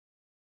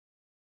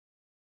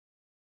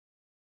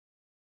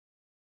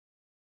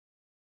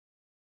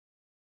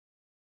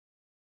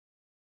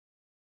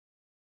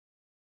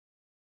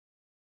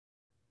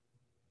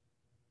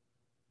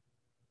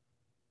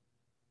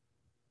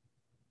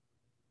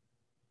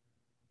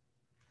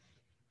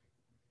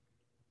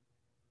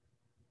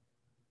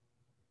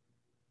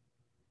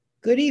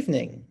Good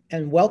evening,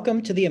 and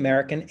welcome to the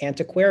American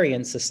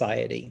Antiquarian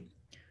Society.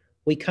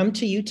 We come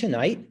to you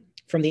tonight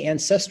from the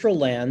ancestral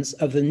lands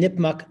of the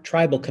Nipmuc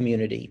tribal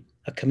community,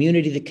 a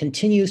community that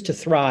continues to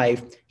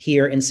thrive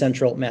here in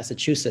central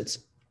Massachusetts.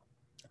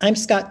 I'm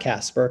Scott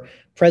Casper,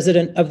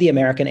 president of the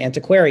American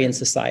Antiquarian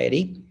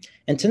Society,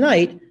 and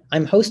tonight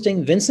I'm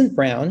hosting Vincent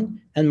Brown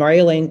and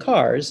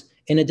Marjoleine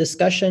in a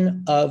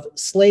discussion of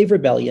slave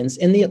rebellions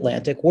in the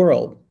Atlantic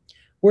world.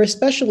 We're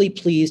especially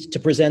pleased to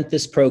present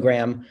this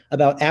program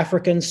about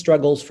African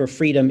struggles for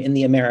freedom in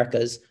the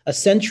Americas, a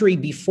century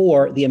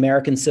before the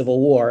American Civil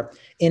War,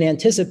 in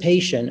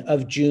anticipation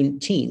of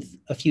Juneteenth,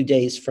 a few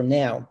days from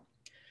now.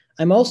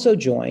 I'm also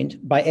joined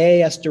by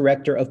AAS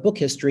Director of Book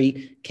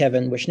History,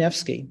 Kevin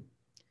Wisniewski.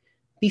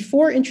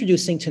 Before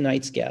introducing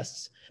tonight's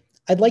guests,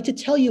 I'd like to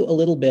tell you a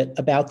little bit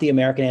about the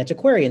American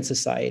Antiquarian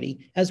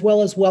Society, as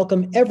well as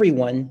welcome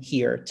everyone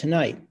here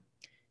tonight.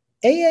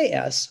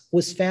 AAS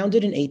was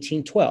founded in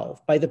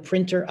 1812 by the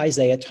printer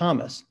Isaiah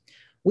Thomas.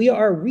 We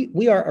are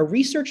a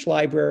research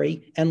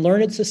library and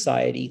learned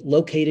society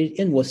located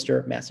in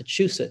Worcester,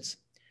 Massachusetts.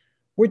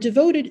 We're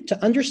devoted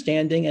to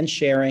understanding and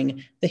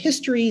sharing the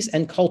histories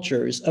and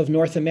cultures of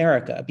North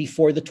America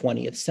before the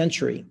 20th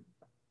century.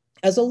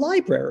 As a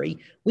library,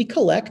 we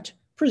collect,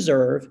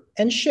 preserve,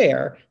 and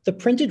share the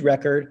printed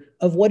record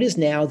of what is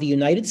now the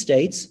United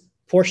States,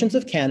 portions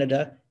of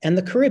Canada, and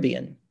the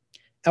Caribbean.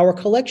 Our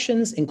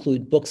collections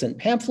include books and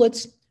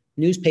pamphlets,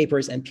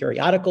 newspapers and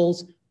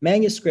periodicals,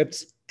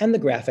 manuscripts, and the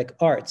graphic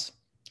arts.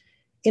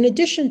 In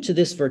addition to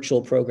this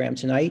virtual program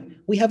tonight,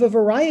 we have a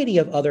variety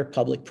of other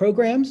public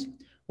programs.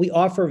 We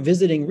offer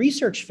visiting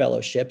research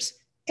fellowships,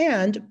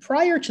 and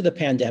prior to the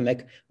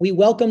pandemic, we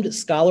welcomed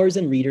scholars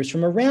and readers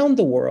from around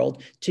the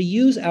world to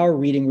use our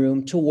reading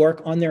room to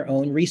work on their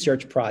own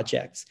research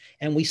projects.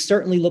 And we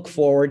certainly look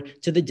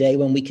forward to the day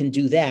when we can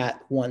do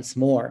that once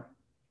more.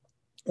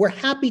 We're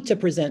happy to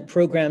present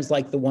programs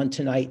like the one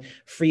tonight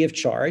free of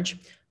charge,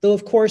 though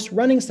of course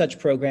running such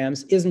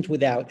programs isn't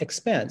without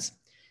expense.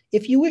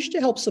 If you wish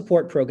to help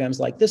support programs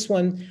like this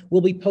one,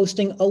 we'll be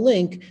posting a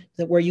link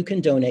where you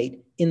can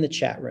donate in the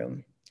chat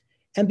room.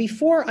 And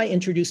before I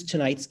introduce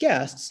tonight's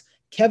guests,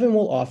 Kevin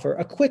will offer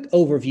a quick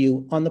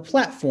overview on the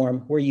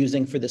platform we're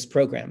using for this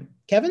program.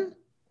 Kevin?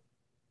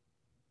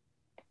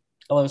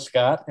 Hello,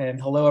 Scott,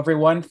 and hello,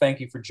 everyone. Thank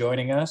you for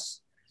joining us.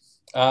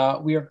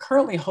 We are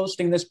currently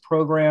hosting this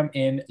program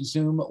in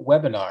Zoom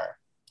webinar,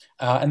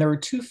 and there are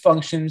two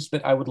functions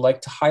that I would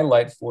like to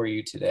highlight for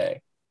you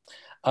today.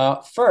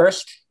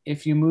 First,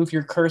 if you move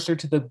your cursor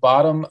to the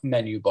bottom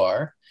menu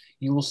bar,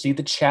 you will see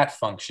the chat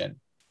function,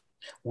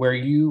 where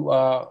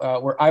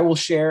I will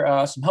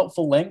share some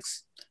helpful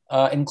links,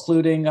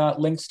 including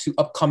links to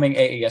upcoming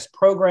AAS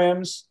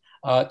programs,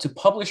 to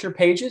publisher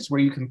pages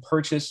where you can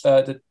purchase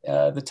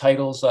the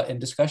titles in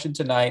discussion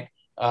tonight,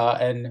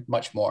 and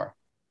much more.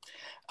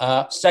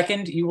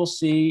 Second, you will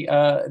see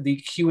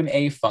the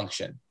Q&A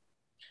function.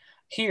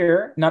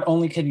 Here, not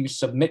only can you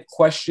submit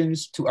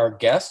questions to our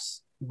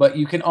guests, but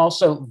you can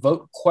also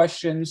vote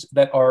questions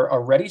that are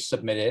already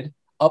submitted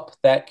up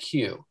that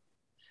queue.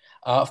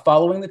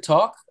 Following the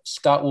talk,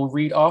 Scott will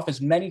read off as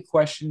many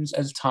questions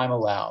as time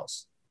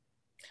allows.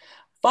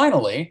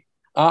 Finally,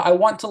 I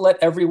want to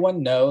let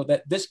everyone know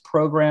that this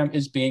program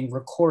is being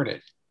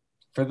recorded.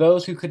 For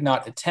those who could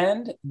not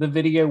attend, the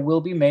video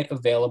will be made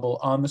available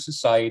on the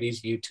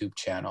Society's YouTube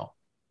channel.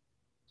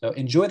 So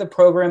enjoy the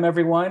program,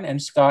 everyone,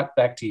 and Scott,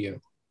 back to you.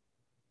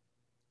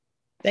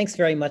 Thanks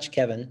very much,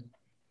 Kevin.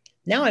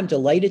 Now I'm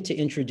delighted to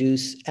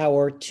introduce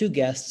our two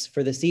guests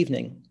for this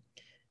evening.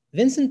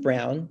 Vincent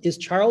Brown is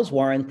Charles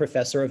Warren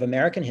Professor of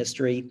American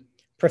History,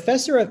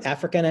 Professor of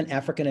African and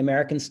African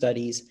American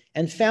Studies,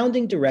 and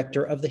founding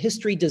director of the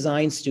History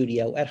Design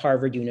Studio at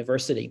Harvard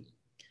University.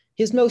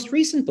 His most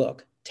recent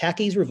book,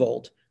 Tacky's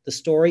Revolt, The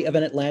Story of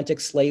an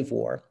Atlantic Slave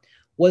War,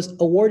 was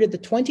awarded the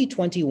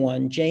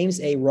 2021 James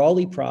A.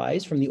 Rawley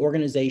Prize from the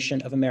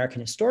Organization of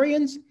American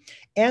Historians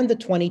and the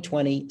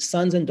 2020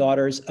 Sons and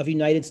Daughters of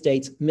United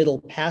States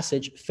Middle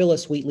Passage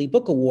Phyllis Wheatley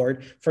Book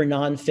Award for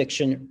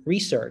Nonfiction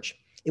Research.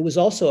 It was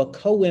also a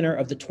co-winner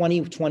of the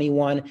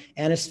 2021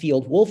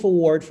 Anisfield Wolf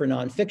Award for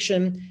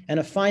Nonfiction and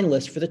a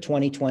finalist for the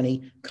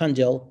 2020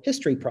 Cundill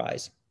History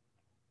Prize.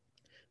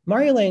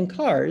 Marjoleine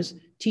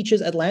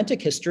teaches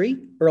Atlantic history,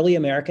 early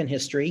American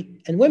history,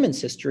 and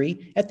women's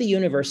history at the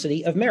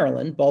University of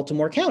Maryland,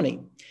 Baltimore County,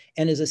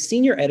 and is a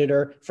senior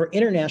editor for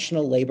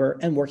International Labor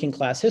and Working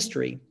Class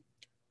History.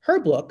 Her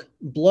book,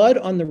 Blood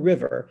on the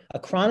River, a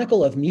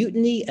chronicle of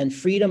mutiny and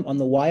freedom on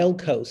the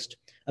wild coast,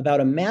 about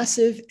a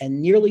massive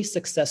and nearly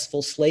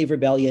successful slave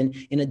rebellion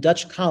in a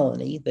Dutch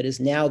colony that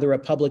is now the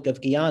Republic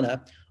of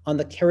Guyana on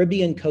the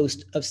Caribbean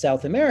coast of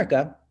South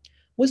America,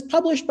 was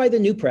published by the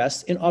New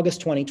Press in August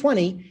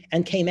 2020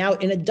 and came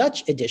out in a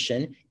Dutch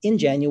edition in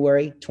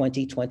January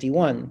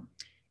 2021.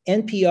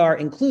 NPR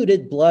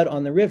included Blood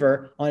on the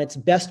River on its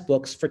best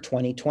books for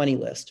 2020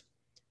 list.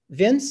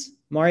 Vince,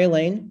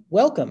 Marjoleine,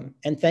 welcome,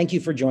 and thank you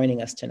for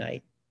joining us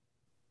tonight.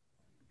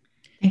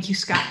 Thank you,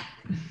 Scott.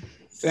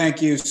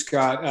 Thank you,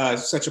 Scott.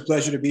 Such a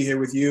pleasure to be here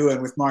with you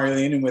and with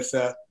Marjoleine and with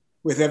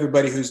with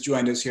everybody who's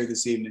joined us here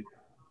this evening.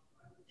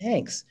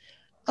 Thanks.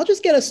 I'll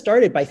just get us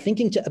started by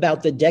thinking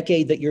about the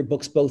decade that your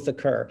books both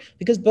occur,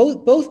 because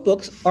both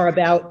books are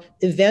about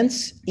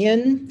events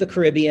in the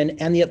Caribbean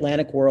and the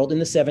Atlantic world in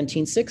the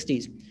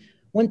 1760s.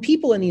 When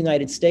people in the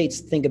United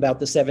States think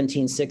about the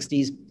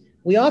 1760s,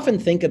 we often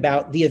think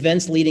about the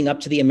events leading up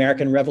to the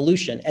American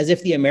Revolution, as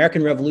if the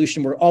American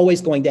Revolution were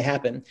always going to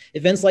happen.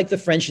 Events like the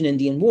French and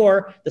Indian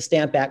War, the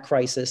Stamp Act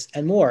crisis,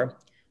 and more.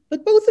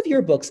 But both of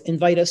your books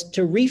invite us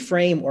to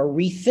reframe or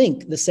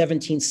rethink the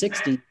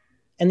 1760s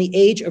and the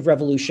age of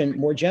revolution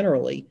more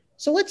generally.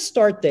 So let's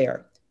start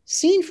there.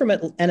 Seen from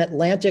an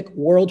Atlantic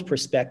world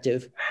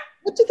perspective,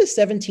 what did the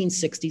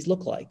 1760s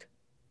look like?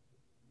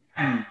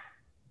 I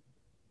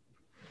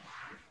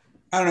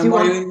don't know,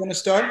 Marjoleine, you want to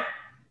start?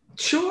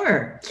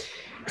 Sure.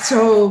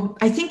 So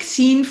I think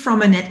seen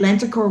from an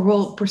Atlantic or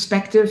world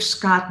perspective,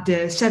 Scott,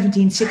 the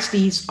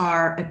 1760s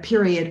are a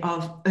period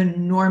of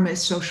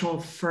enormous social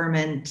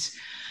ferment,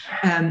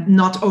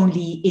 not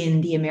only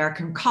in the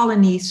American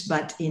colonies,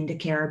 but in the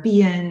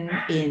Caribbean,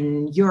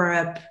 in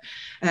Europe,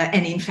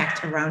 and in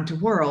fact around the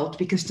world,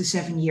 because the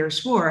 7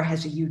 Years' War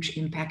has a huge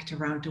impact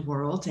around the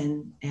world,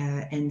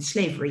 and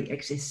slavery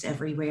exists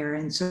everywhere.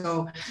 And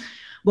so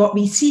what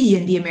we see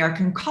in the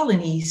American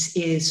colonies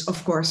is,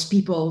 of course,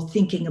 people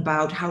thinking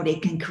about how they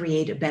can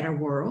create a better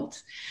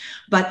world.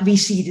 But we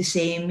see the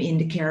same in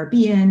the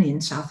Caribbean, in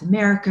South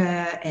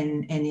America,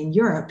 and in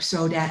Europe,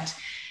 so that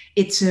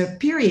it's a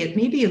period,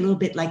 maybe a little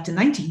bit like the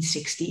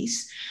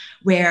 1960s,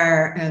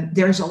 where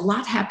there's a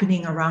lot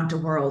happening around the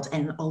world.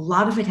 And a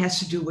lot of it has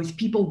to do with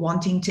people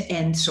wanting to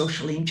end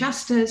social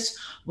injustice,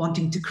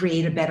 wanting to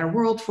create a better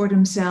world for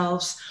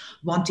themselves,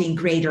 wanting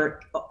greater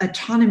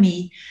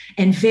autonomy,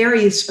 and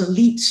various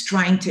elites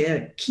trying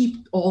to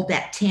keep all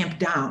that tamped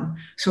down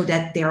so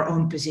that their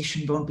own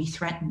position won't be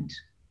threatened.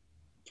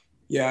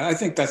 Yeah, I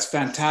think that's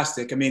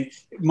fantastic. I mean,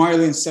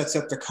 Marjoleine sets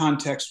up the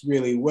context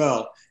really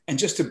well. And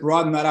just to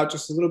broaden that out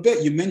just a little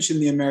bit, you mentioned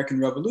the American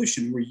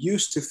Revolution. We're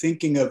used to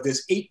thinking of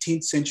this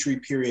 18th century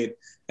period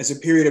as a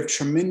period of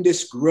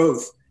tremendous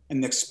growth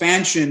and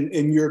expansion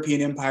in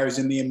European empires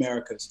in the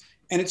Americas.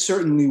 And it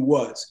certainly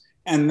was.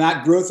 And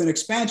that growth and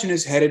expansion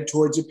is headed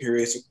towards a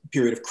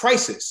period of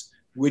crisis,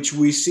 which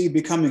we see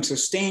becoming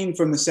sustained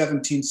from the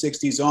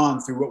 1760s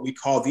on through what we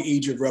call the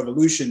Age of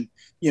Revolution,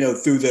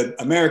 through the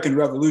American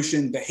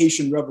Revolution, the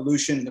Haitian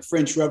Revolution, the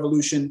French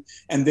Revolution,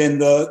 and then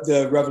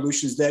the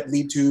revolutions that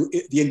lead to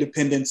the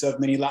independence of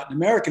many Latin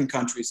American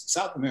countries,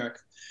 South America.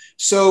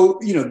 So,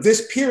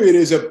 this period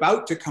is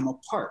about to come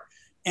apart.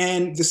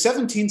 And the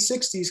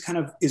 1760s kind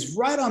of is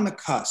right on the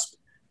cusp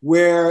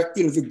where,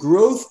 the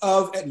growth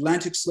of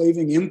Atlantic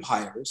slaving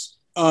empires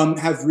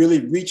have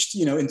really reached,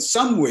 in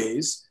some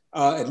ways,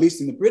 at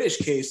least in the British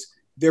case,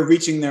 they're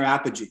reaching their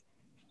apogee.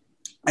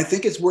 I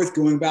think it's worth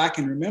going back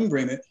and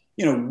remembering that,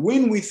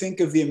 when we think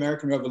of the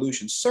American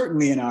Revolution,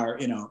 certainly in our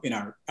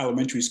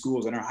elementary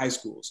schools and our high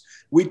schools,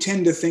 we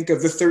tend to think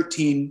of the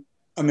 13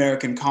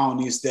 American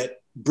colonies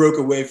that broke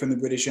away from the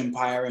British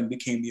Empire and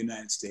became the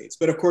United States.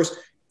 But of course,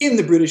 in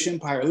the British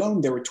Empire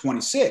alone, there were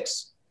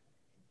 26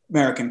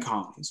 American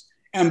colonies.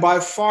 And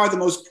by far the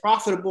most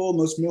profitable,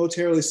 most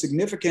militarily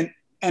significant,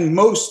 and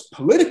most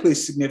politically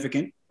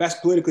significant,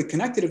 best politically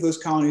connected of those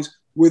colonies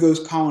were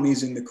those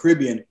colonies in the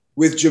Caribbean,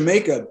 with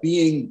Jamaica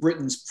being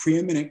Britain's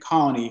preeminent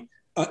colony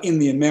in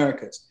the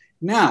Americas.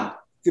 Now,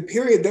 the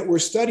period that we're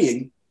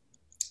studying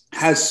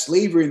has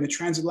slavery and the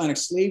transatlantic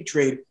slave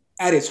trade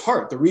at its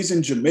heart. The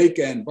reason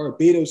Jamaica and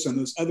Barbados and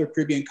those other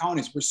Caribbean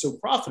colonies were so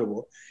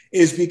profitable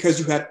is because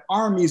you had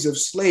armies of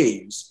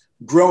slaves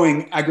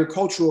growing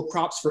agricultural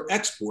crops for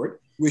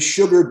export, with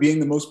sugar being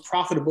the most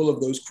profitable of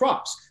those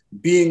crops,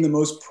 being the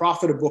most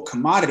profitable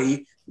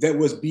commodity that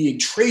was being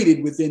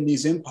traded within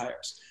these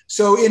empires.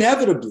 So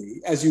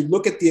inevitably, as you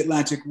look at the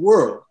Atlantic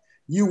world,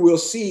 you will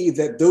see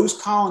that those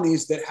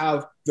colonies that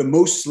have the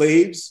most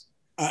slaves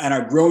and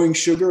are growing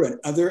sugar and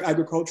other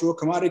agricultural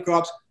commodity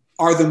crops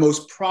are the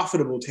most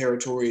profitable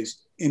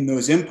territories in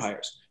those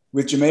empires.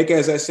 With Jamaica,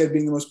 as I said,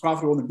 being the most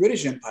profitable in the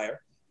British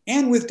Empire,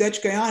 and with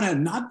Dutch Guyana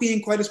not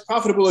being quite as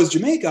profitable as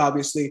Jamaica,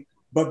 obviously,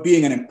 but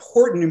being an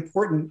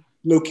important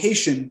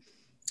location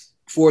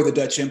for the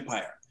Dutch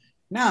Empire.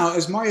 Now,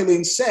 as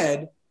Marjoleine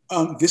said,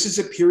 this is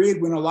a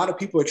period when a lot of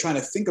people are trying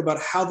to think about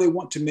how they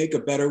want to make a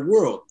better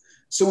world.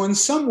 So in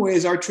some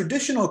ways, our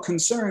traditional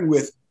concern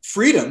with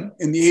freedom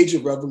in the Age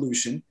of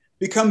Revolution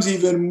becomes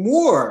even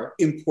more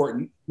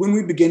important when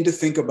we begin to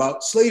think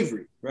about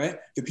slavery, right?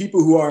 The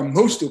people who are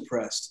most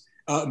oppressed,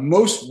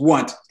 most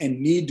want and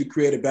need to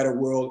create a better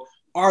world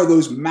are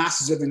those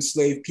masses of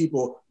enslaved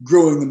people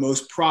growing the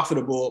most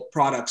profitable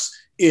products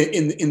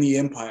in the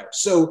empire.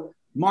 So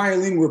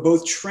Marjoleine were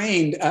both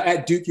trained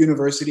at Duke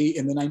University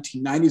in the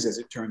 1990s, as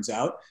it turns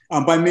out,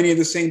 by many of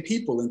the same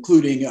people,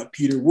 including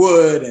Peter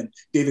Wood and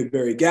David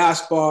Barry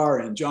Gaspar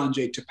and John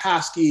J.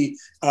 Topaski,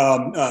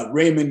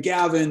 Raymond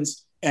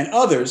Gavins, and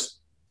others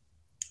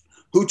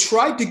who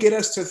tried to get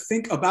us to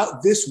think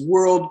about this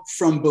world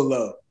from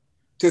below,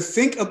 to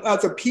think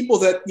about the people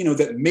that,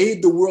 that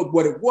made the world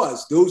what it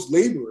was, those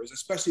laborers,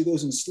 especially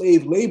those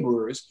enslaved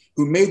laborers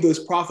who made those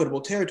profitable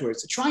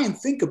territories, to try and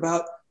think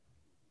about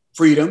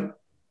freedom,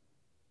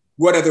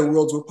 what other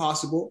worlds were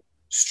possible,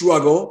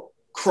 struggle,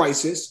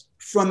 crisis,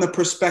 from the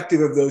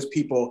perspective of those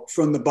people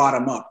from the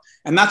bottom up.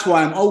 And that's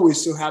why I'm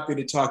always so happy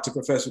to talk to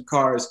Professor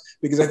Kars,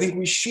 because I think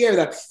we share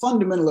that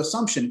fundamental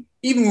assumption,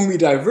 even when we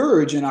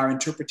diverge in our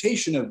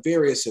interpretation of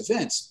various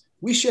events.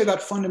 We share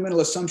that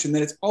fundamental assumption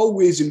that it's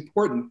always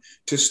important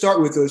to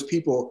start with those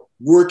people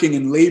working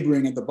and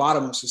laboring at the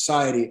bottom of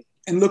society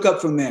and look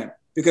up from there,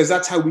 because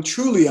that's how we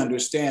truly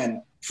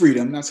understand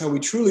freedom. That's how we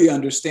truly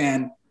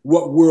understand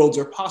what worlds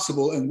are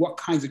possible and what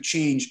kinds of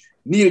change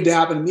needed to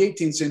happen in the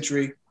 18th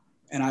century,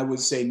 and I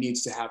would say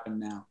needs to happen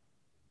now.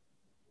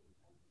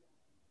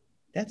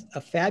 That's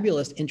a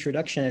fabulous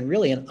introduction and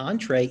really an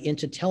entree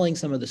into telling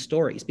some of the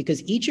stories,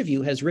 because each of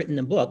you has written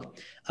a book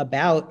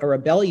about a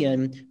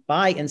rebellion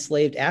by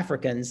enslaved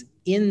Africans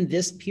in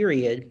this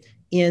period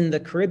in the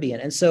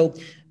Caribbean. And so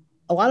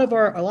a lot of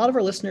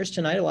our listeners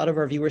tonight, a lot of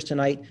our viewers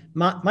tonight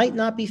might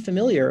not be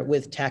familiar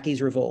with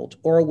Tacky's Revolt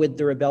or with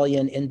the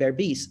rebellion in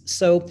Berbice.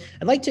 So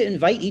I'd like to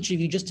invite each of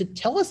you just to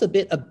tell us a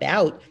bit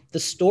about the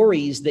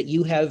stories that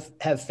you have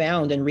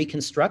found and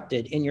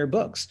reconstructed in your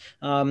books.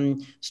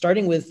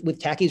 Starting with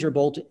Tacky's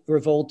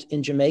Revolt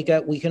in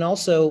Jamaica. We can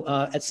also,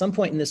 at some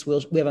point in this,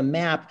 we have a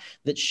map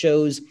that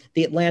shows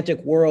the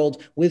Atlantic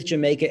world with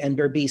Jamaica and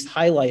Berbice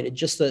highlighted,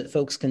 just so that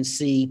folks can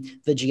see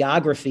the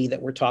geography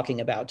that we're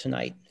talking about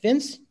tonight.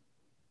 Vince?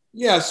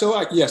 Yeah,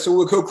 so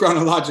we'll go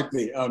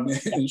chronologically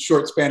in a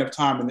short span of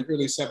time in the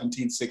early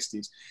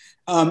 1760s.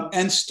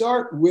 And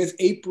start with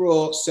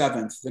April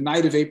 7th, the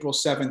night of April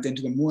 7th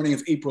into the morning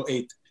of April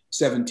 8th,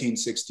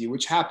 1760,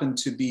 which happened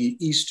to be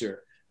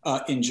Easter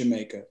in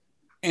Jamaica.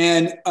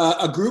 And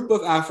a group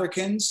of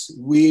Africans,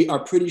 we are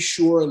pretty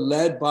sure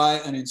led by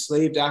an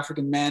enslaved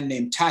African man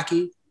named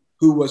Tacky,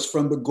 who was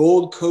from the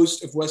Gold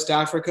Coast of West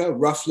Africa,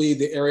 roughly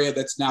the area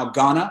that's now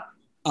Ghana,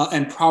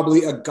 and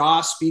probably a Ga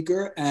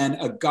speaker and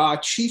a Ga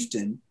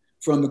chieftain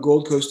from the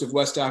Gold Coast of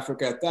West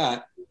Africa at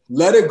that,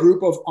 led a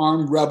group of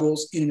armed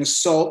rebels in an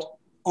assault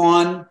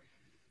on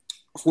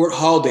Fort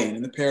Haldane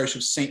in the parish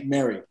of St.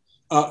 Mary.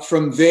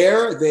 From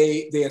there,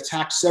 they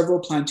attacked several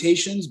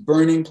plantations,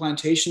 burning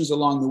plantations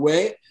along the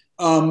way,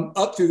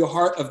 up through the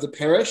heart of the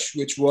parish,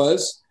 which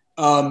was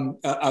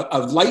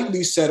a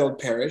lightly settled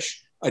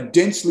parish, a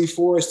densely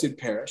forested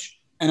parish,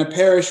 and a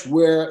parish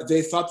where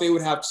they thought they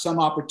would have some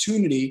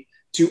opportunity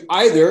to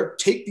either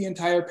take the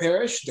entire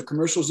parish, the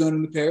commercial zone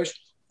in the parish,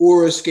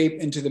 or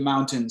escape into the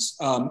mountains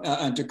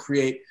and to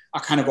create a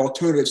kind of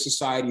alternative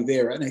society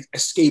there, an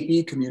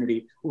escapee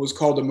community, what was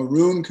called a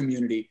maroon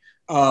community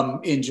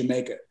in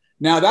Jamaica.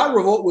 Now that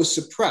revolt was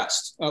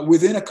suppressed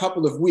within a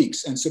couple of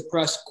weeks, and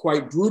suppressed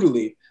quite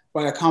brutally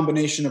by a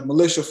combination of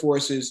militia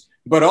forces,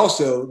 but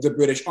also the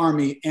British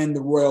Army and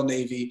the Royal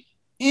Navy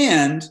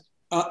and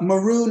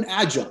maroon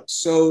adjuncts.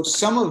 So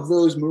some of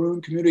those maroon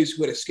communities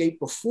who had escaped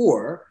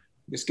before,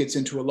 this gets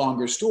into a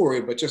longer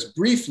story, but just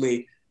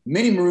briefly,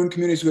 many maroon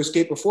communities who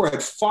escaped before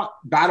had fought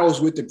battles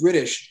with the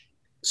British,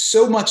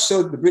 so much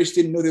so that the British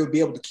didn't know they would be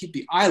able to keep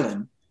the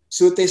island,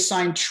 so that they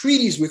signed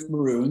treaties with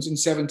Maroons in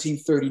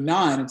 1739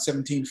 and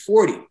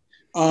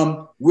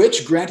 1740,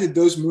 which granted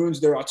those Maroons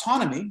their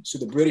autonomy, so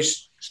the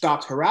British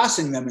stopped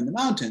harassing them in the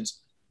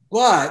mountains,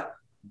 but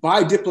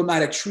by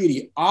diplomatic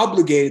treaty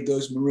obligated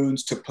those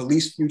Maroons to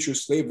police future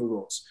slave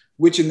revolts,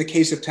 which in the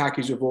case of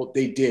Tacky's Revolt,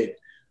 they did.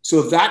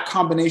 So that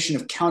combination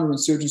of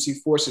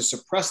counterinsurgency forces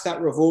suppressed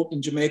that revolt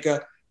in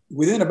Jamaica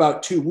within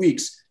about 2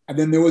 weeks. And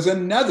then there was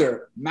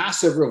another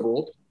massive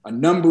revolt, a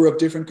number of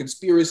different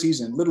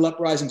conspiracies and little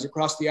uprisings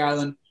across the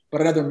island, but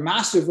another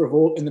massive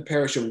revolt in the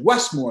parish of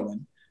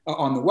Westmoreland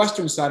on the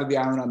western side of the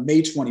island on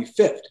May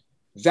 25th.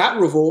 That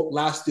revolt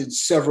lasted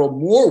several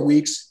more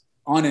weeks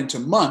on into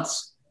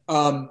months,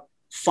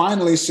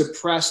 finally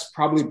suppressed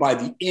probably by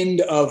the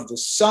end of the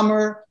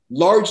summer,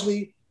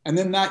 largely. And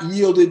then that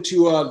yielded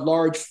to a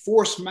large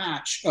forced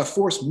march of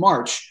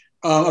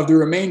the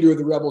remainder of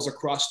the rebels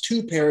across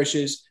 2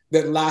 parishes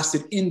that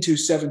lasted into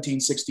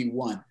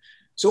 1761.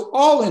 So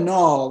all in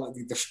all,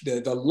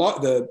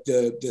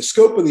 the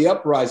scope of the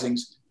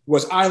uprisings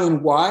was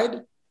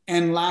island-wide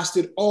and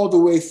lasted all the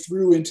way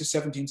through into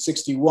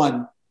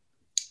 1761.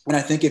 And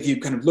I think if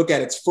you kind of look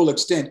at its full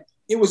extent,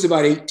 it was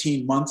about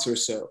 18 months or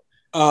so.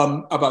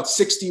 About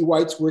 60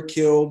 whites were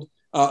killed.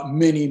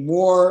 Many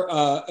more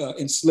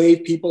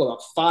enslaved people,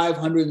 about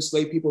 500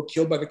 enslaved people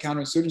killed by the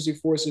counterinsurgency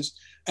forces,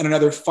 and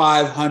another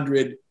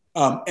 500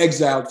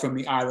 exiled from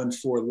the island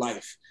for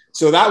life.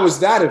 So that was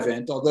that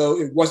event, although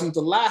it wasn't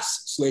the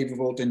last slave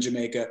revolt in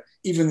Jamaica,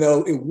 even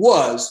though it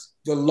was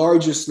the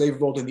largest slave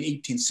revolt in the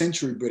 18th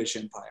century British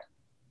Empire.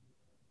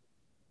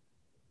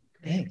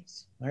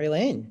 Thanks.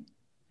 Marjoleine.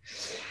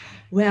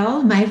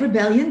 Well, my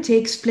rebellion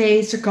takes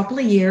place a couple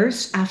of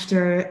years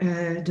after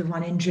the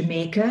one in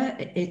Jamaica.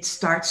 It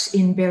starts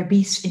in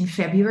Berbice in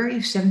February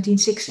of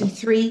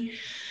 1763.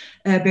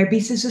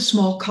 Berbice is a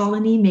small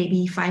colony,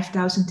 maybe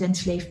 5,000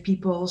 enslaved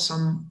people,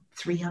 some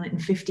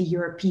 350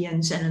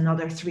 Europeans and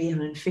another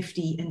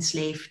 350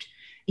 enslaved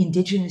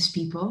indigenous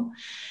people.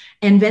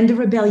 And when the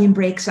rebellion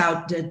breaks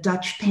out, the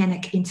Dutch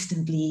panic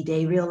instantly.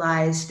 They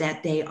realize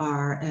that they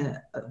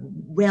are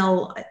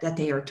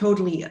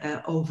totally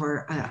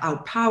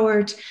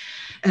outpowered.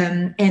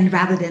 And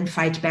rather than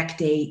fight back,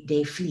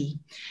 they flee.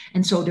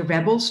 And so the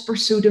rebels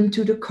pursue them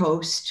to the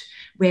coast,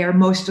 where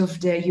most of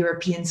the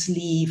Europeans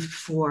leave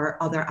for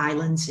other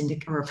islands in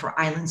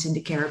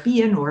the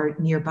Caribbean or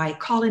nearby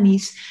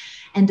colonies.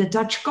 And the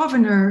Dutch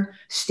governor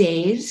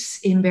stays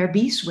in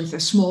Berbice with a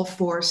small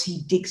force.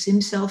 He digs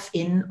himself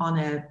in on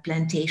a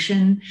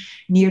plantation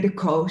near the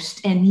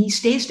coast, and he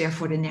stays there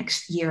for the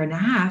next year and a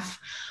half,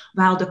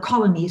 while the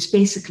colony is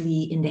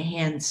basically in the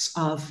hands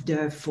of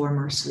the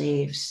former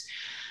slaves.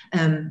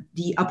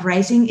 The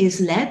uprising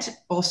is led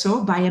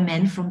also by a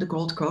man from the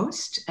Gold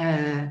Coast,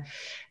 a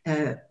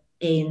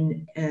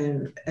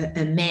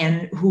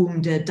man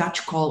whom the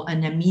Dutch call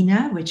an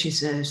Amina, which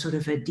is a sort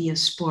of a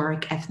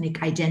diasporic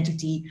ethnic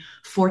identity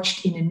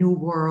forged in a new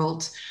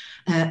world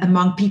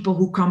among people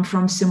who come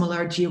from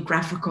similar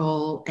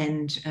geographical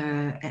and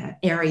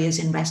areas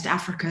in West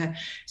Africa,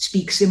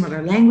 speak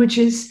similar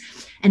languages.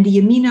 And the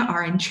Amina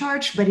are in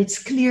charge, but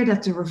it's clear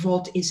that the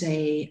revolt is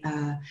a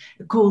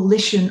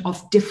coalition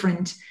of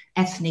different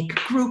ethnic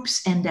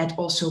groups, and that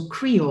also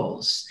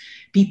Creoles,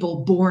 people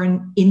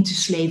born into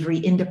slavery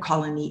in the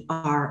colony,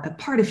 are a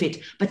part of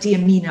it, but the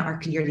Amina are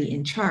clearly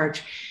in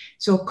charge.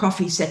 So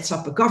Kofi sets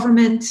up a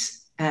government,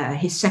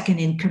 his second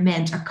in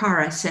command,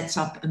 Akara, sets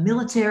up a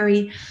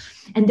military,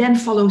 and then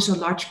follows a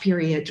large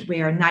period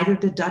where neither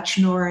the Dutch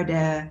nor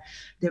the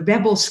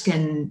rebels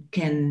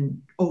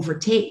can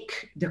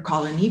overtake the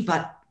colony,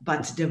 but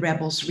the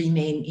rebels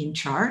remain in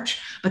charge,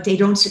 but they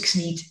don't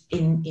succeed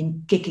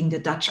in kicking the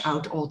Dutch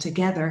out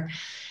altogether.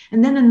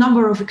 And then a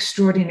number of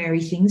extraordinary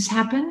things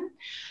happen.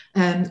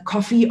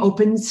 Kofi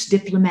opens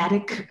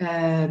diplomatic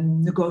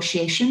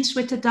negotiations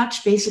with the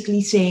Dutch,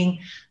 basically saying,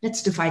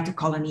 let's divide the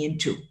colony in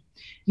two.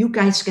 You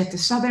guys get the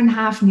southern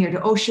half near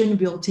the ocean.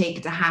 We'll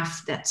take the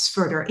half that's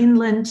further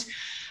inland.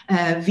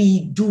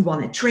 We do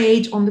want to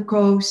trade on the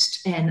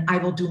coast, and I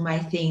will do my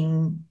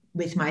thing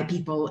with my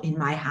people in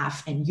my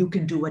half, and you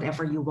can do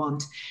whatever you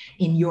want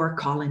in your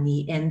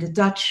colony. And the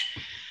Dutch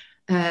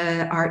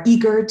are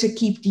eager to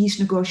keep these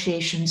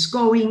negotiations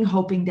going,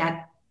 hoping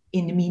that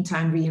in the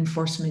meantime,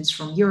 reinforcements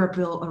from Europe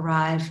will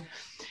arrive.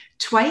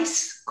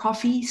 Twice,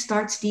 Kofi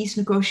starts these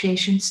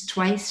negotiations.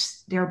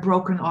 Twice, they're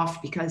broken off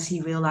because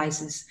he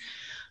realizes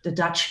the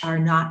Dutch are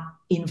not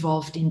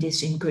involved in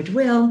this in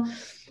goodwill.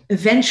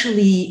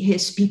 Eventually,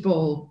 his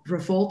people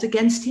revolt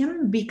against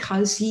him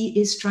because he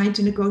is trying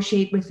to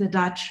negotiate with the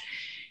Dutch.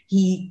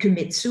 He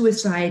commits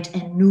suicide,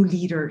 and new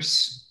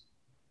leaders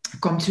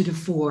come to the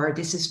fore.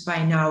 This is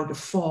by now the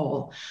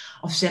fall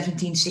of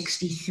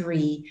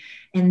 1763.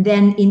 And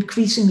then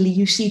increasingly,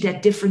 you see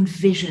that different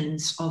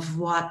visions of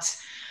what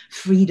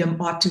freedom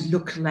ought to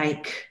look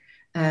like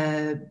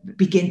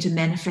begin to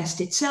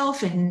manifest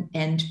itself,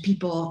 and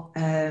people,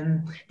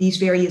 these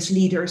various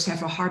leaders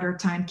have a harder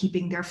time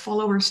keeping their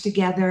followers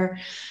together.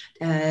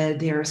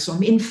 There's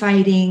some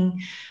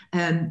infighting.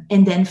 And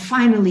then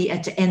finally,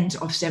 at the end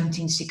of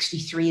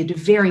 1763, at the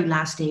very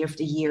last day of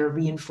the year,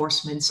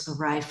 reinforcements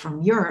arrive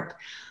from Europe.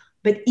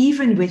 But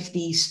even with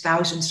these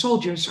 1,000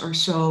 soldiers or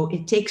so,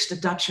 it takes the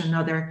Dutch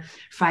another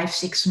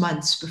 5-6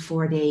 months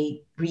before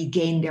they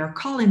regain their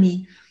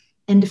colony.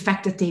 And the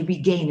fact that they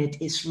regain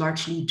it is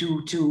largely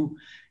due to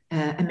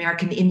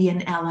American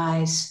Indian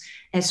allies,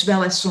 as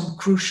well as some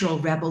crucial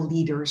rebel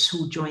leaders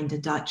who join the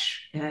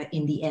Dutch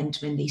in the end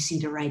when they see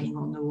the writing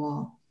on the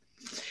wall.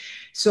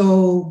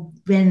 So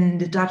when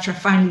the Dutch are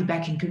finally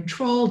back in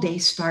control, they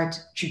start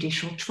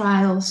judicial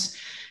trials.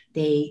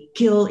 They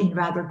kill in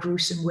rather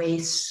gruesome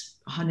ways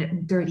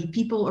 130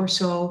 people or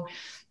so,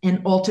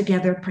 and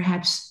altogether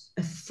perhaps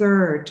a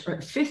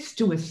fifth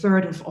to a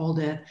third of all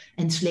the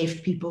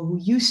enslaved people who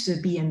used to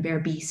be in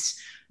Berbice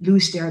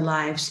lose their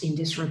lives in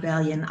this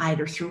rebellion,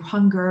 either through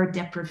hunger,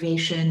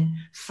 deprivation,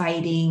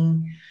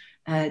 fighting,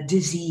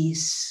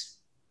 disease,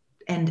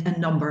 and a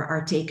number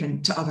are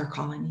taken to other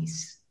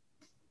colonies.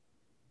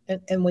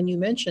 And when you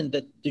mentioned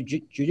that the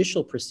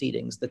judicial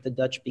proceedings that the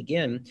Dutch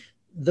begin,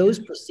 those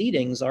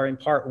proceedings are in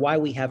part why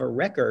we have a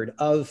record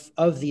of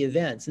the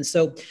events. And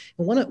so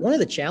one of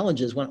the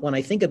challenges when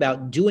I think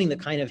about doing the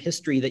kind of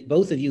history that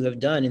both of you have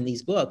done in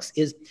these books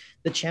is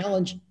the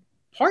challenge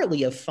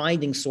partly of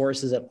finding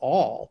sources at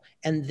all,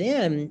 and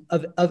then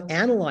of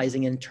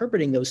analyzing and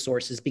interpreting those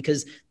sources,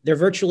 because they're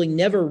virtually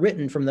never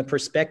written from the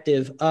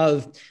perspective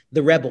of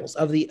the rebels,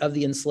 of the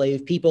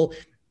enslaved people,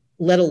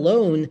 let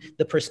alone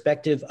the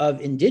perspective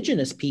of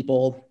indigenous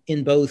people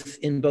in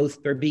both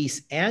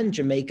Berbice and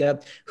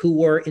Jamaica who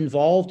were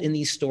involved in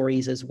these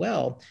stories as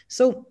well.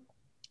 So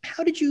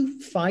how did you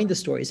find the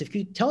stories? If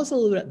you tell us a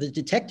little bit about the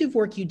detective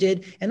work you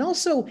did, and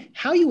also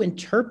how you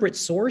interpret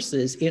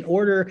sources in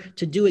order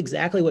to do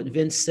exactly what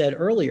Vince said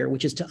earlier,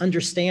 which is to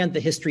understand the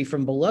history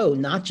from below,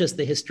 not just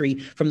the history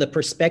from the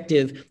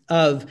perspective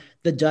of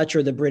the Dutch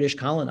or the British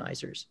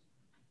colonizers.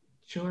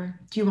 Sure.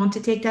 Do you want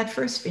to take that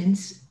first,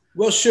 Vince?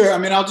 Well, sure. I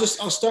mean, I'll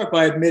start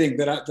by admitting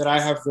that I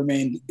have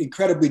remained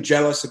incredibly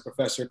jealous of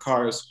Professor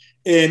Carr's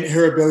in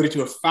her ability to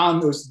have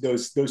found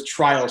those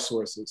trial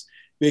sources,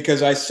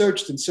 because I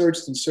searched and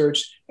searched and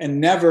searched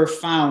and never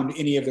found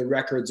any of the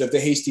records of the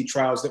hasty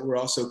trials that were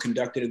also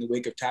conducted in the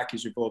wake of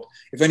Tacky's revolt.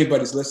 If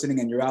anybody's listening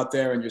and you're out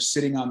there and you're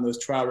sitting on those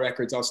trial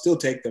records, I'll still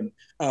take them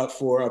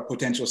for a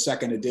potential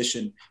second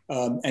edition,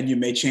 and you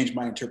may change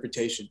my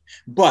interpretation.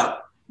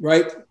 But,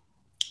 right,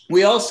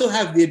 we also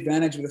have the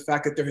advantage of the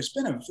fact that there has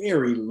been a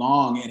very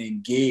long and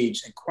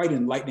engaged and quite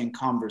enlightening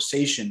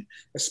conversation,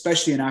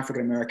 especially in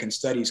African-American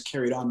studies,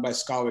 carried on by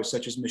scholars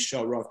such as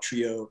Michelle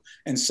Roth-Trio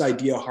and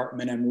Saidia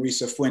Hartman and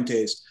Marisa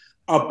Fuentes,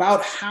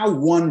 about how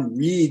one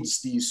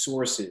reads these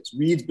sources,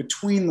 reads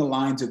between the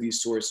lines of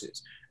these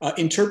sources,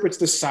 interprets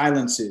the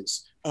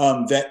silences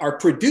that are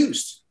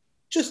produced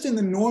just in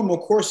the normal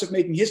course of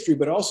making history,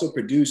 but also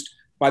produced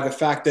by the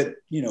fact that,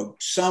 you know,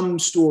 some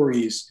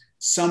stories,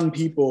 some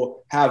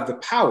people have the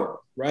power,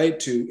 right,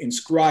 to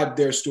inscribe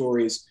their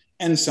stories,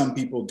 and some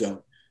people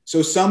don't.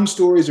 So some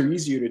stories are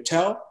easier to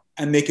tell,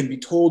 and they can be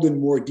told in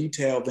more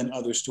detail than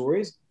other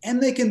stories, and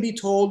they can be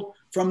told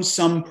from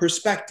some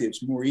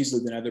perspectives more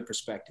easily than other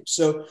perspectives.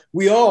 So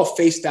we all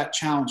face that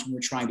challenge when we're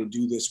trying to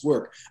do this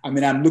work. I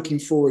mean, I'm looking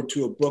forward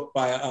to a book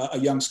by a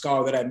young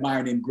scholar that I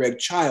admire named Greg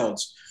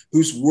Childs,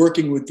 who's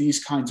working with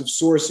these kinds of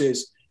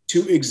sources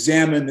to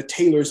examine the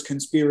Taylor's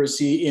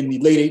conspiracy in the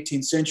late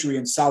 18th century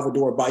in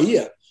Salvador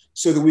Bahia,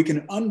 so that we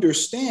can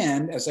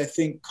understand, as I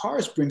think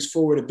Carr's brings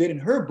forward a bit in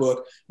her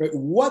book, right,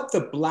 what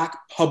the Black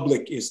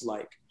public is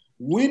like.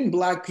 When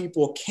Black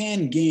people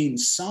can gain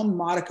some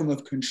modicum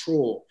of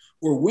control,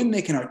 or when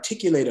they can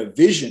articulate a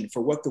vision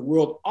for what the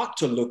world ought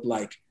to look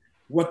like,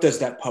 what does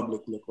that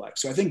public look like?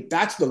 So I think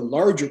that's the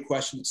larger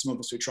question that some of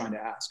us are trying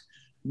to ask.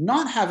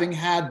 Not having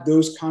had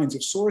those kinds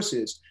of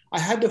sources, I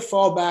had to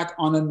fall back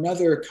on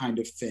another kind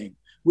of thing,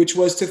 which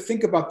was to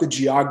think about the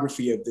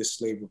geography of this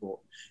slave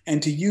revolt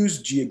and to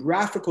use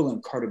geographical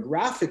and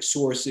cartographic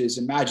sources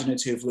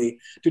imaginatively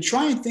to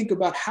try and think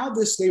about how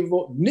this slave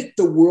revolt knit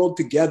the world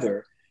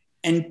together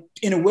and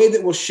in a way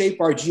that will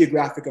shape our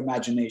geographic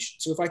imagination.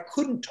 So if I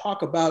couldn't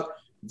talk about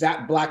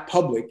that Black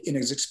public in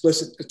as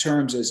explicit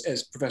terms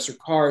as Professor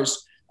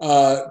Carr's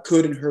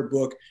could in her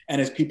book, and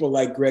as people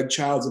like Greg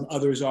Childs and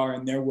others are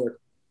in their work,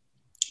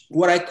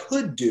 what I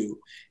could do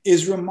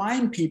is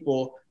remind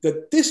people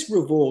that this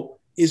revolt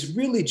is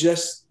really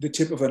just the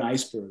tip of an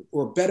iceberg,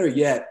 or better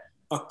yet,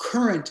 a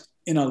current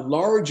in a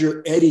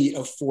larger eddy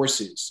of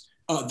forces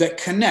that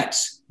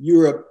connects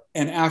Europe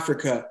and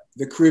Africa,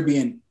 the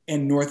Caribbean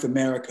and North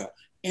America,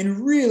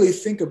 and really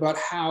think about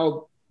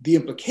how the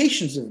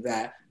implications of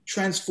that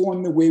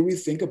transform the way we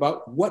think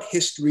about what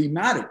history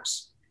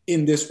matters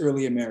in this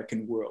early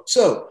American world.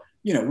 So,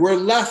 you know, we're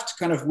left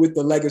kind of with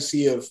the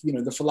legacy of, you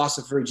know, the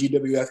philosopher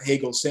G.W.F.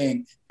 Hegel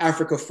saying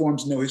Africa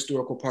forms no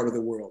historical part of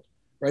the world,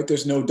 right?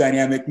 There's no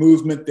dynamic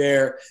movement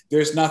there.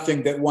 There's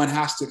nothing that one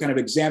has to kind of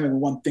examine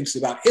when one thinks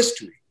about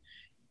history.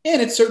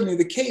 And it's certainly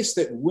the case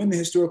that when the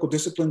historical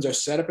disciplines are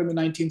set up in the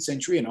 19th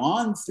century and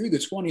on through the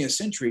 20th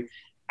century,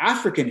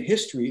 African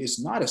history is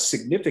not a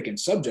significant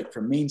subject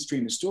for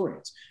mainstream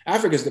historians.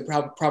 Africa is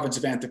the province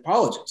of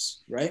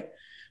anthropologists, right?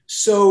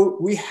 So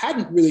we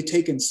hadn't really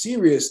taken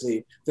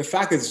seriously the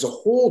fact that there's a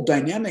whole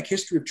dynamic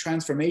history of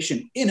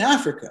transformation in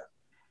Africa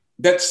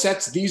that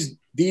sets these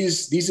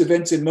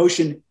events in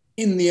motion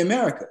in the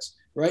Americas,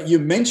 right? You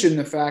mentioned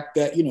the fact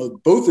that, you know,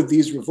 both of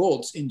these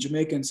revolts in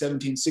Jamaica in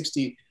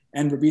 1760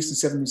 and Berbice in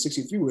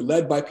 1763 were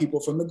led by people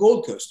from the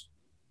Gold Coast.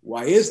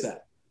 Why is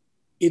that?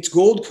 It's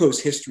Gold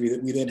Coast history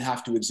that we then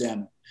have to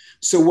examine.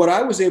 So what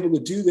I was able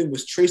to do then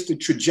was trace the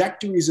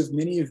trajectories of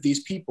many of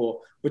these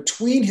people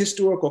between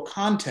historical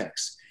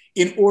contexts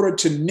in order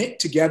to knit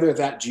together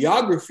that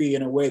geography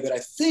in a way that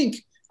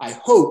I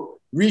hope,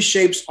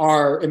 reshapes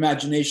our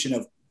imagination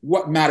of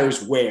what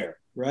matters where,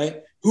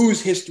 right?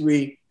 Whose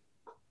history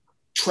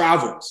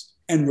travels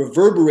and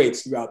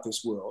reverberates throughout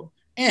this world,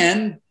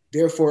 and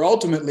therefore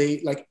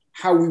ultimately, like,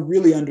 how we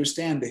really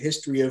understand the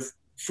history of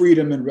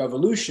freedom and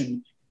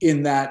revolution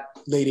in that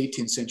late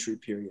 18th century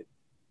period.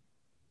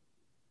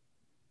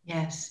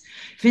 Yes,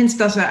 Vince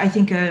does, I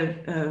think,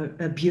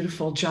 a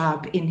beautiful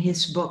job in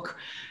his book,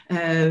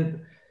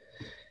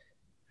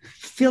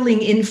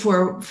 filling in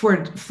for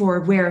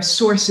where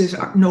sources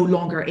no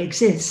longer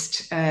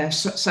exist,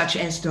 such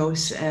as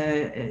those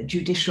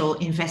judicial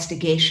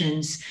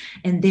investigations,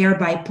 and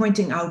thereby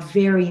pointing out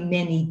very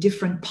many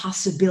different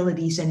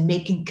possibilities and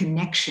making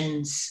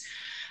connections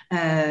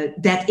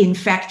that in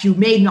fact you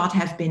may not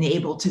have been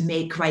able to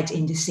make right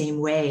in the same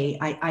way,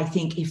 I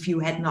think, if you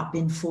had not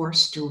been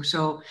forced to.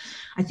 So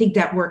I think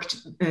that worked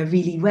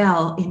really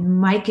well. In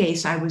my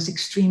case, I was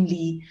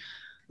extremely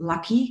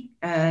lucky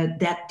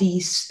that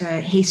these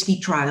hasty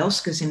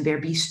trials, because in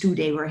Berbice too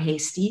they were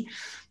hasty,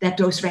 that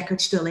those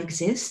records still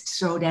exist,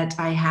 so that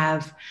I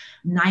have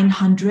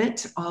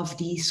 900 of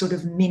these sort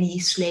of mini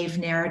slave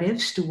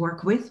narratives to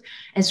work with,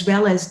 as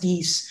well as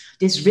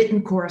this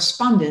written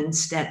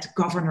correspondence that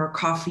Governor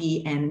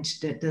Coffee and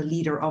the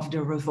leader of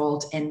the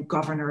revolt and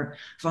Governor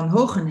van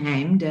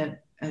Hogenheim, the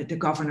the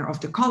governor of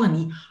the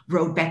colony,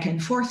 wrote back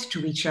and forth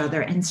to each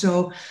other. And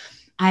so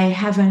I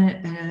had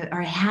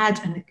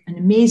an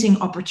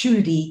amazing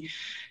opportunity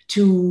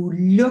to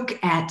look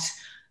at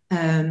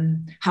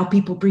how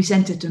people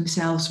presented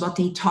themselves, what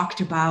they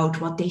talked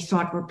about, what they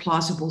thought were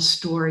plausible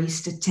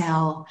stories to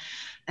tell,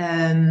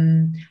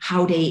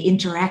 how they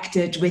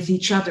interacted with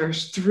each other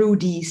through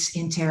these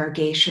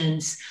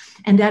interrogations.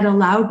 And that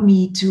allowed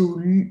me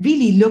to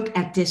really look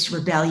at this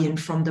rebellion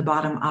from the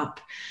bottom up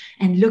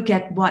and look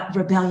at what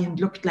rebellion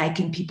looked like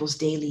in people's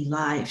daily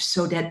lives,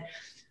 so that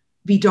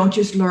we don't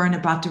just learn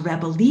about the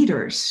rebel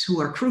leaders, who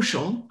are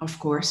crucial, of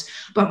course,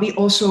 but we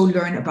also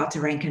learn about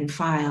the rank and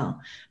file,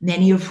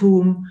 many of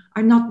whom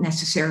are not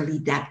necessarily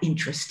that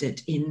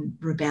interested in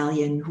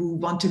rebellion, who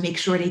want to make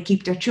sure they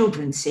keep their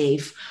children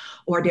safe,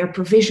 or their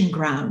provision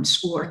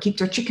grounds, or keep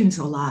their chickens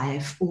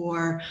alive,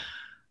 or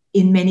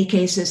in many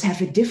cases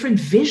have a different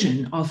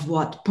vision of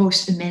what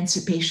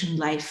post-emancipation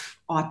life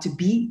ought to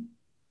be,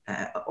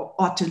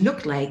 ought to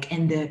look like.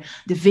 And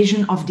the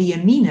vision of the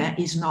Amina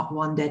is not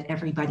one that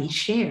everybody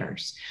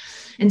shares.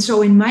 And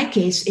so in my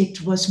case,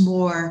 it was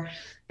more,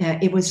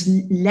 it was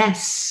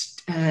less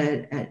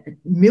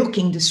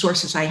milking the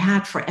sources I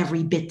had for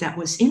every bit that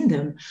was in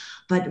them,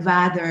 but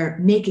rather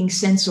making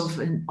sense of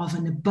an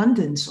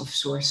abundance of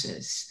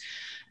sources.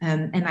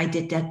 And I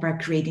did that by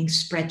creating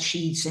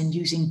spreadsheets and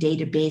using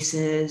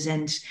databases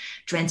and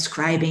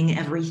transcribing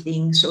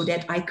everything so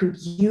that I could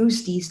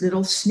use these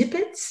little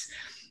snippets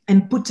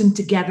and put them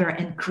together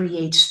and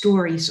create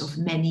stories of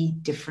many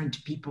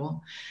different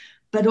people.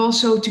 But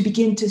also to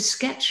begin to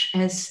sketch,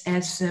 as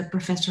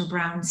Professor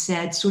Brown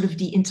said, sort of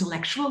the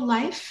intellectual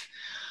life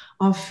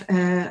of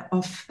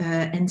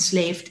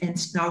enslaved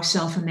and now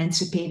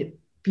self-emancipated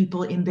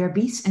people in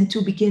Berbice, and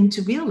to begin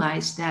to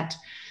realize that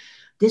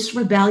this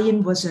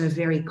rebellion was a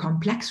very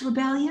complex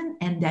rebellion,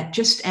 and that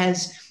just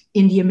as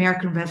in the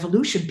American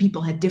Revolution,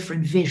 people had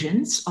different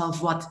visions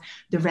of what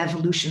the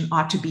revolution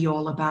ought to be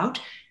all about,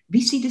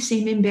 we see the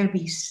same in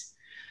Berbice.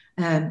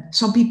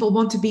 Some people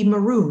want to be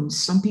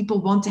maroons. Some people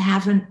want to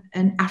have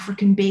an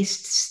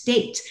African-based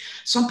state.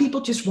 Some people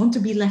just want to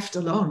be left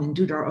alone and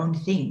do their own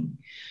thing.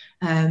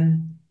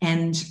 And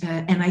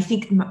I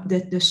think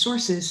that the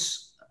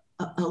sources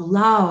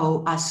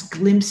allow us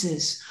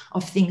glimpses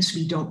of things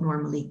we don't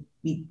normally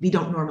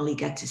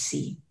get to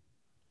see.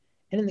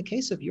 And in the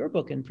case of your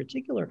book in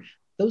particular,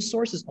 those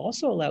sources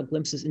also allow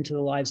glimpses into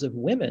the lives of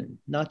women,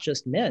 not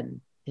just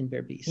men in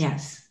Berbice.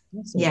 Yes.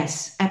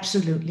 Yes,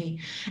 absolutely.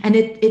 And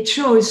it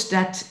shows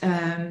that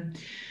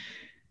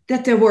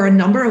that there were a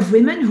number of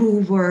women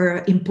who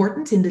were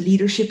important in the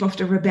leadership of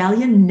the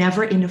rebellion,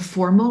 never in a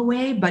formal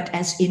way, but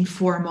as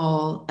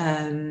informal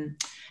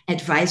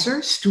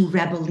advisors to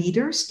rebel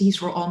leaders.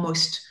 These were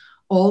almost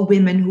all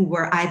women who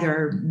were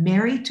either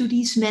married to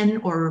these men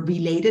or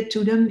related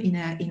to them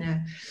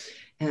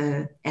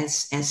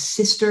as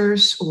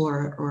sisters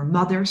or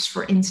mothers,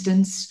 for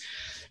instance.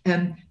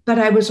 But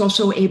I was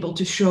also able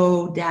to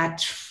show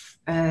that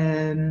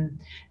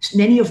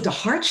many of the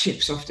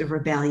hardships of the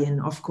rebellion,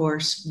 of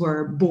course,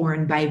 were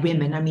borne by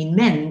women. I mean,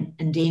 men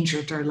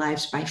endangered their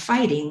lives by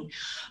fighting,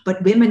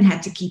 but women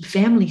had to keep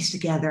families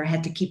together,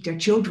 had to keep their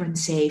children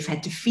safe,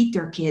 had to feed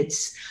their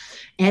kids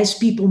as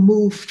people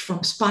moved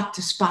from spot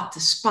to spot to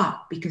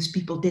spot, because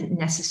people didn't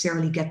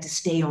necessarily get to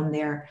stay on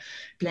their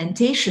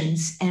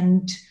plantations.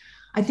 And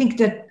I think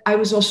that I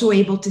was also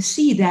able to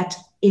see that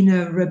in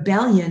a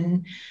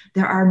rebellion,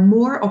 there are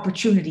more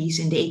opportunities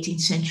in the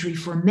 18th century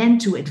for men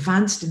to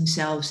advance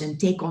themselves and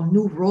take on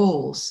new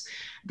roles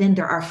than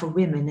there are for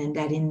women. And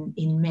that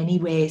in many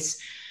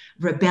ways,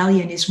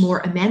 rebellion is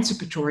more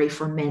emancipatory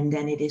for men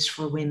than it is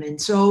for women.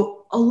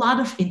 So a lot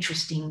of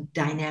interesting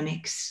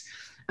dynamics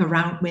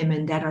around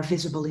women that are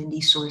visible in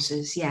these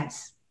sources,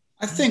 yes.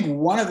 I think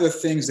one of the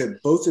things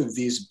that both of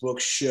these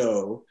books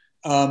show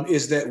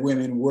is that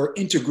women were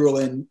integral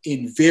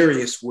in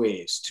various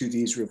ways to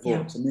these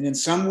revolts. Yeah. I mean, in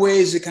some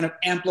ways, it kind of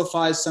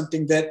amplifies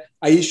something that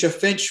Aisha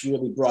Finch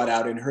really brought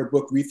out in her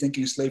book,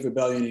 Rethinking Slave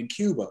Rebellion in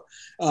Cuba.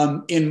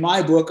 In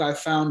my book, I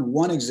found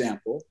one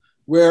example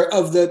where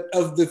of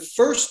the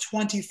first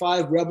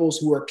 25 rebels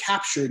who were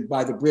captured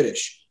by the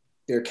British,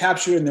 they're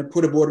captured and they're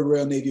put aboard a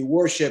Royal Navy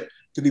warship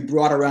to be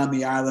brought around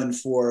the island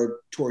for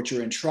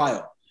torture and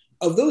trial.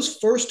 Of those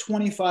first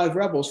 25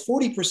 rebels,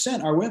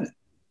 40% are women.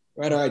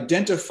 Right, are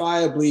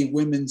identifiably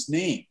women's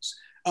names.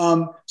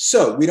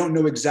 So we don't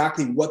know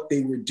exactly what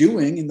they were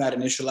doing in that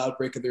initial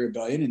outbreak of the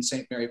rebellion in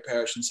St. Mary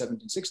Parish in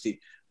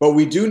 1760. But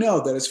we do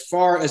know that as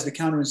far as the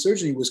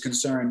counterinsurgency was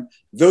concerned,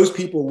 those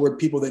people were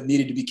people that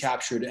needed to be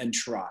captured and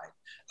tried.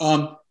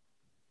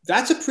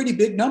 That's a pretty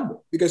big number,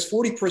 because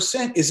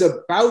 40% is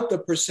about the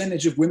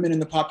percentage of women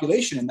in the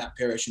population in that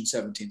parish in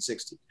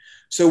 1760.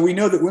 So we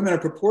know that women are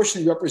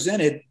proportionally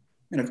represented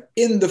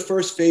in the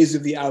first phase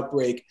of the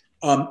outbreak,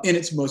 in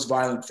its most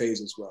violent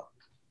phase as well.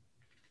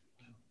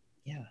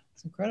 Yeah,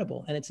 it's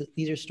incredible. And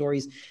these are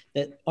stories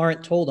that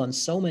aren't told on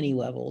so many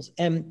levels.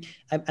 And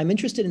I'm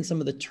interested in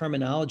some of the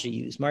terminology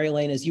used.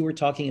 Marjoleine, as you were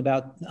talking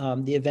about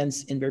the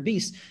events in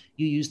Berbice,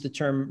 you use the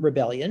term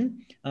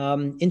rebellion.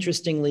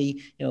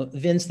 Interestingly,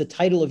 Vince, the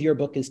title of your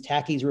book is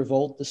Tacky's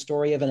Revolt, the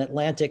story of an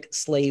Atlantic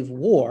slave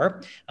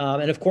war.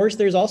 And of course,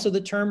 there's also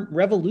the term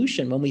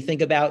revolution. When we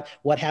think about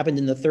what happened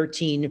in the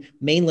 13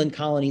 mainland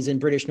colonies in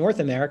British North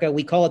America,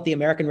 we call it the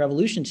American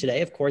Revolution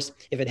today. Of course,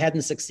 if it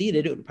hadn't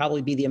succeeded, it would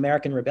probably be the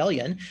American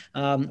Rebellion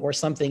or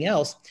something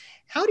else.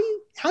 How do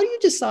you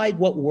decide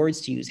what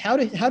words to use? How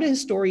do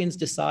historians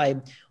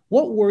decide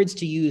what words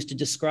to use to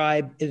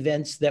describe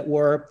events that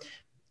were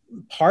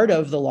part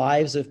of the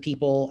lives of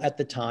people at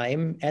the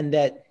time and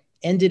that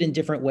ended in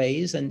different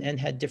ways and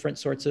had different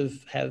sorts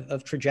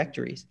of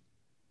trajectories?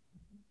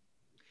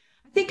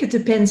 I think it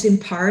depends in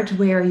part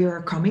where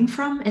you're coming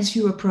from as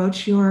you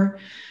approach your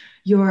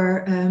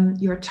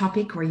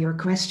topic or your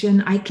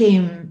question. I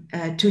came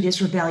to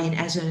this rebellion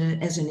as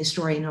an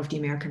historian of the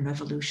American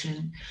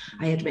Revolution.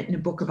 I had written a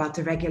book about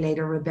the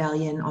Regulator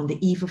Rebellion on the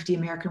eve of the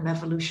American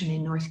Revolution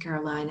in North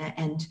Carolina.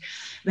 And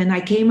when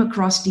I came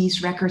across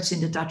these records in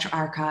the Dutch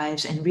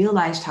archives and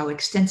realized how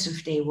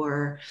extensive they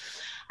were,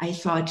 I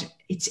thought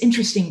it's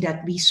interesting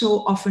that we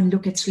so often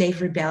look at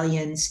slave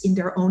rebellions in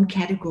their own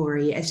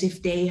category as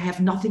if they have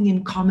nothing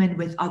in common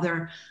with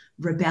other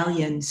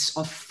rebellions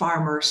of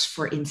farmers,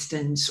 for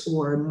instance,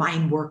 or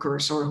mine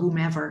workers or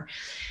whomever.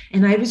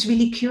 And I was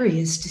really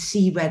curious to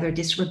see whether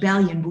this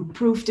rebellion would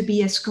prove to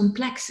be as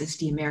complex as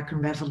the American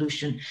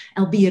Revolution,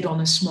 albeit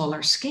on a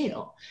smaller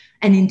scale.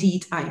 And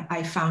indeed,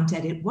 I found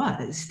that it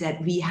was,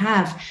 that we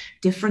have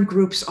different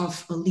groups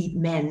of elite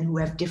men who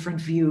have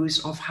different views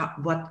of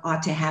what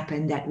ought to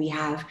happen, that we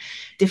have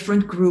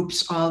different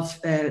groups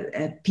of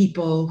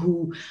people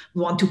who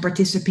want to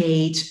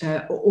participate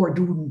or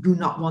do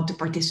not want to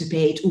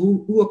participate,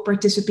 who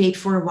participate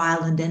for a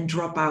while and then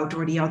drop out,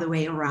 or the other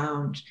way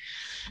around.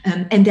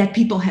 And that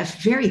people have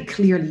very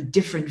clearly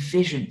different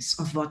visions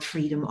of what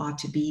freedom ought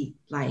to be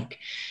like.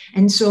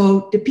 And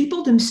so the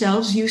people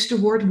themselves use the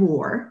word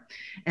war,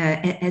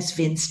 as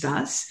Vince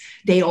does.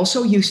 They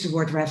also use the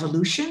word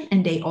revolution,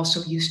 and they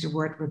also use the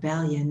word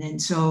rebellion.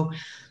 And so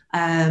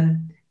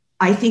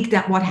I think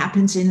that what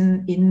happens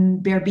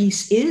in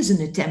Berbice is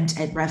an attempt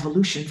at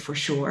revolution for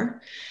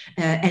sure.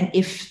 And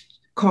if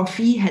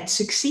Kofi had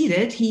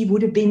succeeded, he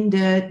would have been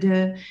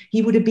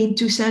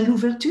Toussaint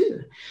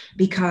Louverture,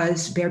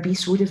 because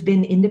Berbice would have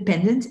been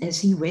independent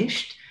as he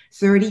wished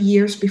 30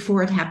 years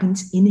before it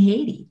happened in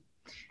Haiti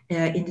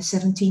in the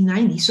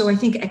 1790s. So I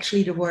think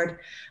actually the word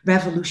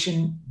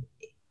revolution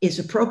is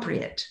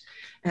appropriate.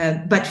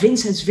 But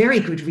Vince has very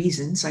good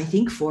reasons, I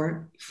think,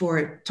 for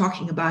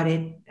talking about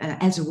it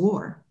as a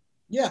war.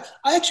 Yeah,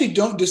 I actually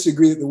don't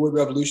disagree that the word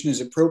revolution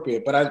is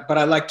appropriate, but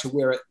I like to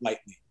wear it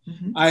lightly.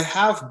 Mm-hmm. I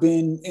have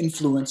been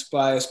influenced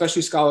by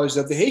especially scholars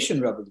of the Haitian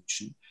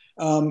Revolution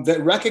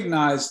that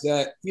recognize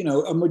that,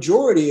 a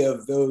majority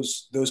of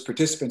those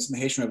participants in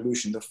the Haitian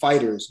Revolution, the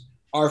fighters,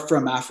 are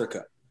from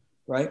Africa,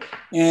 right?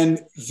 And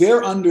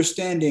their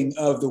understanding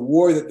of the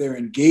war that they're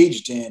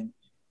engaged in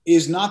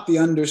is not the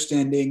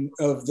understanding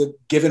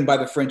given by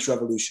the French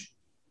Revolution,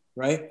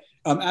 right?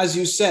 As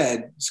you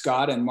said,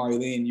 Scott and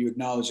Marjoleine, you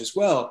acknowledge as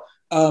well,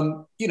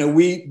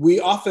 we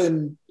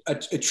often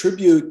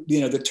attribute,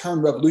 the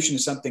term revolution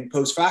to something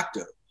post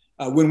facto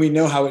when we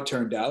know how it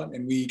turned out,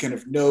 and we kind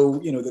of know,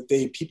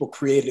 that people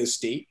created a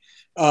state.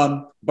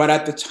 But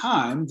at the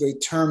time, the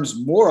terms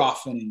more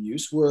often in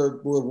use were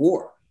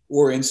war,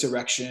 or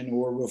insurrection,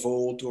 or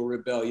revolt, or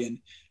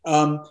rebellion.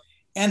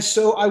 And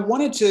so I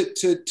wanted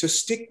to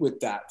stick with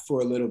that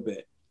for a little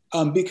bit,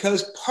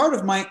 because part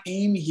of my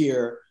aim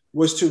here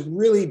was to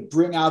really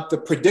bring out the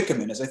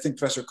predicament, as I think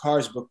Professor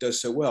Carr's book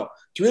does so well,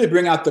 to really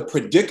bring out the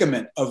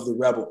predicament of the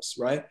rebels,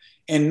 right?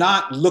 And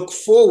not look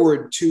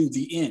forward to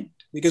the end,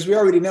 because we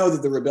already know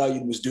that the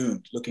rebellion was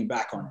doomed, looking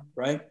back on it,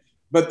 right?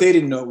 But they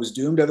didn't know it was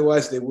doomed,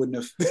 otherwise they wouldn't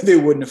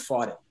have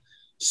fought it.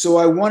 So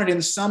I wanted,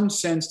 in some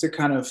sense,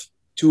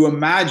 to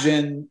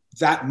imagine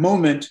that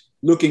moment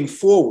looking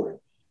forward,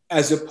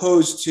 as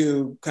opposed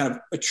to kind of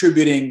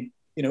attributing,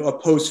 a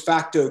post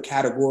facto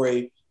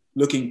category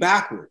looking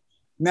backward.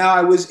 Now,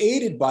 I was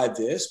aided by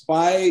this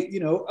by,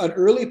 an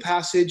early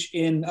passage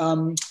in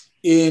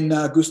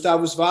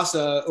Gustavus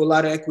Vasa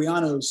Olada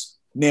Equiano's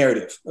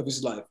narrative of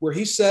his life, where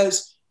he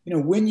says,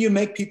 when you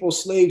make people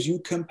slaves, you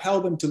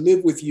compel them to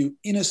live with you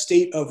in a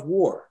state of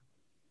war.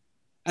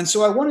 And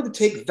so I wanted to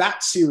take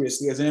that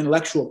seriously as an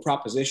intellectual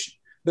proposition,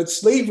 that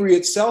slavery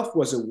itself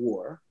was a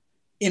war,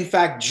 in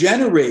fact,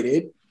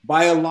 generated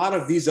by a lot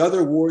of these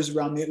other wars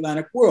around the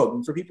Atlantic world.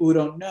 And for people who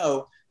don't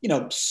know,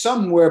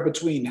 somewhere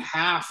between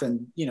half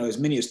and, as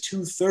many as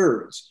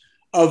 2/3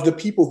 of the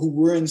people who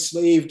were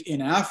enslaved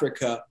in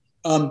Africa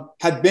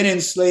had been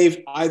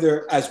enslaved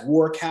either as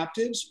war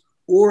captives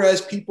or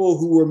as people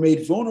who were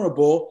made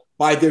vulnerable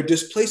by their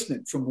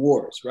displacement from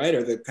wars, right?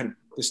 Or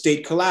the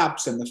state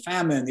collapse and the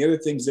famine and the other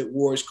things that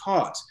wars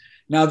cause.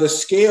 Now, the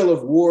scale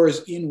of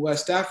wars in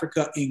West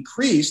Africa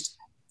increased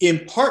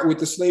in part with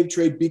the slave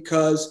trade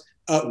because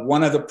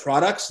one of the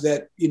products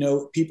that,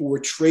 people were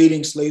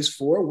trading slaves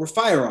for were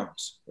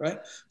firearms, right?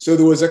 So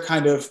there was a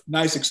kind of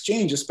nice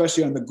exchange,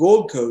 especially on the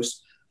Gold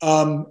Coast,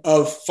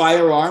 of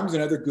firearms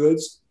and other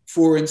goods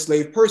for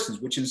enslaved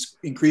persons, which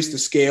increased the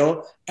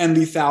scale and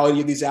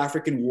lethality of these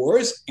African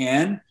wars,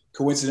 and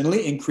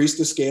coincidentally increased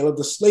the scale of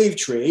the slave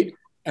trade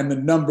and the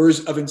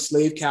numbers of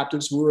enslaved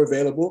captives who were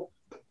available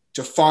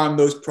to farm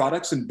those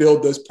products and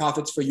build those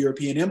profits for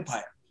European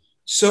empire.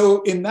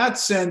 So in that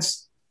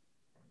sense,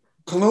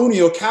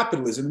 colonial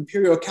capitalism,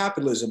 imperial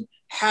capitalism,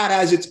 had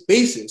as its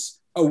basis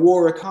a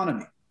war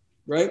economy,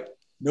 right?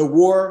 No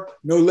war,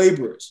 no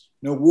laborers.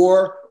 No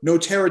war, no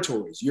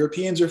territories.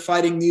 Europeans are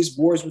fighting these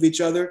wars with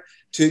each other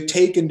to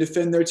take and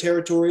defend their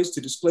territories,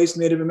 to displace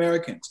Native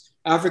Americans.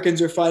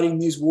 Africans are fighting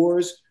these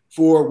wars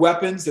for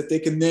weapons that they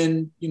can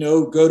then,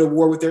 go to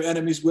war with their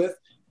enemies with.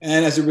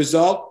 And as a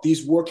result,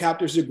 these war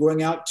captors are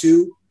going out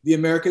to the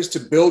Americas to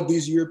build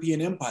these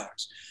European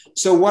empires.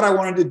 So what I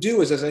wanted to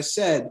do is, as I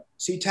said,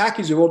 see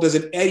Tacky's Revolt as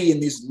an eddy in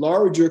these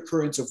larger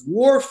currents of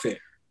warfare.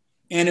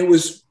 And it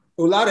was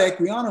Olaudah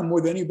Equiano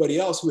more than anybody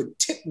else who had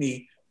tipped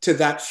me to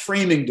that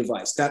framing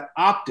device, that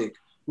optic,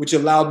 which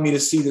allowed me to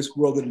see this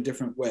world in a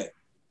different way.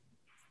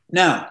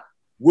 Now,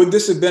 would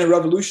this have been a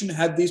revolution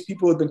had these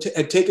people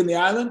had taken the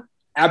island?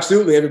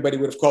 Absolutely, everybody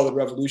would have called it a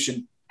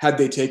revolution had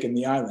they taken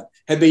the island.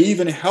 Had they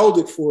even held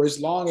it for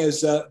as long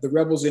as the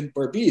rebels in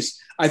Berbice,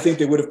 I think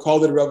they would have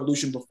called it a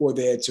revolution before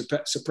they had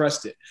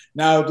suppressed it.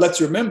 Now,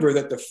 let's remember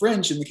that the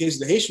French, in the case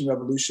of the Haitian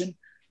Revolution,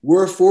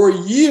 were for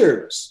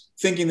years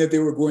thinking that they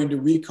were going to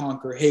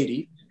reconquer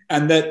Haiti,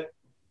 and that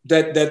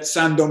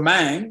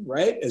Saint-Domingue,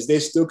 right, as they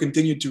still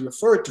continued to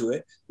refer to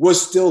it,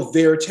 was still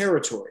their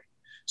territory.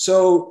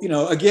 So,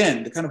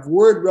 again, the kind of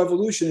word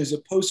revolution is a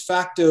post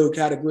facto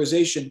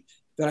categorization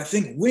that I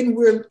think when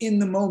we're in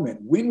the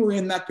moment, when we're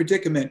in that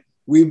predicament,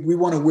 we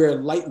want to wear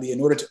lightly in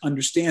order to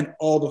understand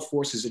all the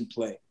forces in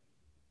play.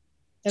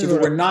 So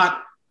that we're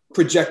not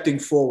projecting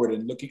forward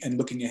and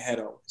looking ahead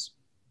always.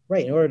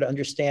 Right, in order to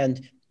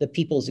understand the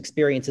people's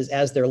experiences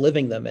as they're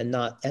living them and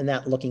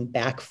not looking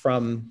back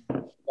from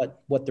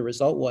what the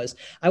result was.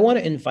 I want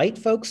to invite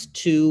folks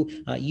to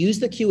use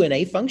the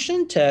Q&A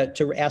function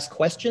to ask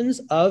questions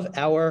of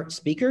our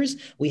speakers.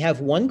 We have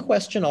one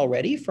question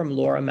already from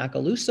Laura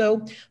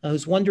Macaluso,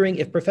 who's wondering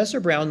if Professor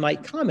Brown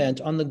might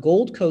comment on the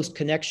Gold Coast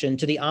connection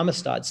to the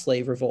Amistad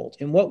slave revolt.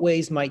 In what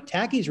ways might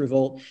Tacky's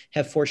revolt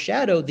have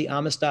foreshadowed the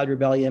Amistad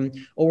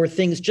rebellion, or were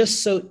things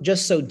just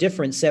so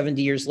different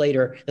 70 years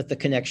later that the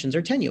connections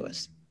are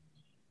tenuous?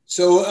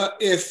 So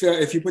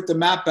if you put the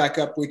map back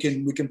up, we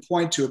can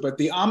point to it. But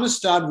the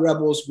Amistad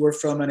rebels were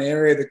from an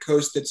area of the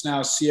coast that's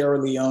now Sierra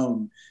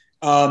Leone,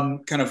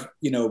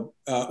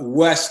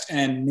 west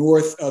and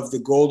north of the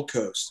Gold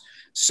Coast.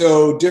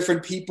 So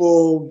different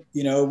people,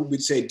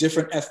 we'd say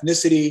different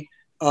ethnicity,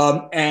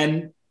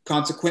 and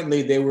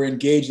consequently they were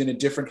engaged in a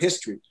different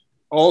history.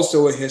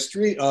 Also a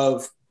history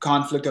of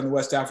conflict on the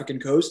West African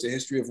coast, a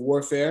history of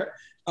warfare.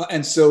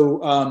 And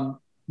so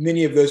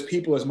many of those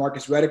people, as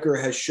Marcus Rediker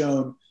has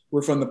shown,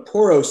 were from the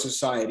Poro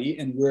society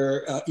and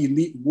were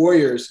elite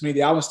warriors. Many of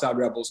the Amistad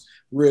rebels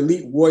were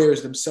elite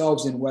warriors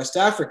themselves in West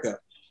Africa.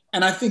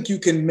 And I think you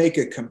can make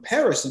a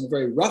comparison, a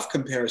very rough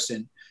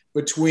comparison,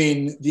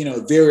 between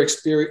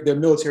their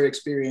military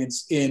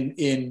experience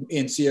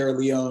in Sierra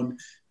Leone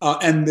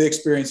and the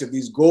experience of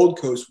these Gold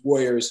Coast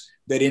warriors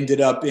that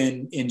ended up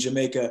in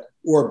Jamaica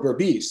or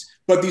Berbice.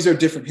 But these are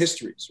different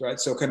histories, right?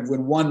 So kind of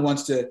when one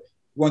wants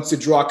to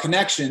draw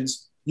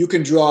connections, you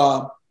can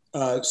draw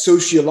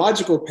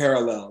sociological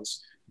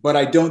parallels, but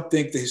I don't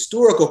think the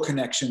historical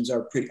connections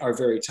are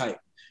very tight.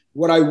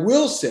 What I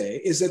will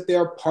say is that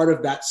they're part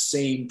of that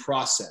same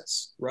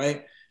process,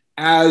 right?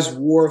 As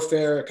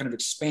warfare kind of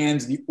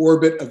expands the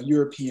orbit of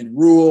European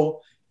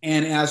rule,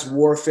 and as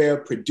warfare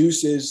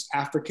produces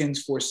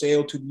Africans for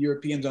sale to the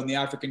Europeans on the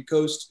African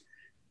coast,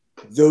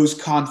 those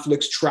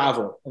conflicts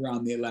travel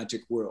around the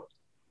Atlantic world.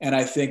 And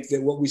I think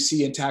that what we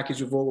see in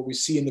Tacky's Revolt, what we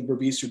see in the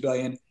Berbice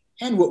Rebellion,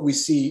 and what we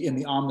see in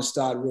the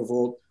Amistad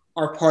Revolt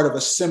are part of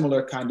a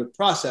similar kind of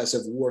process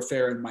of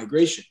warfare and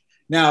migration.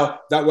 Now,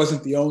 that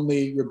wasn't the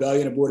only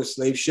rebellion aboard a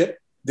slave ship.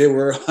 There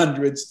were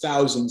hundreds,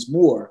 thousands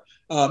more.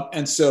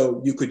 And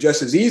so you could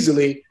just as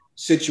easily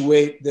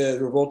situate the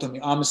revolt on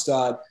the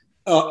Amistad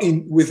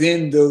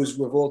within those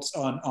revolts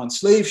on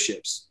slave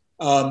ships,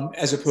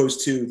 as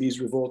opposed to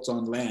these revolts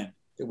on land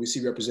that we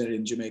see represented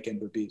in Jamaica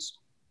and Berbice.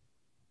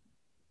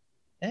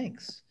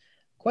 Thanks.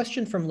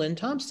 Question from Lynn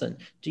Thompson.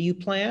 Do you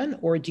plan,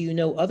 or do you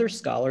know other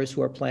scholars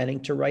who are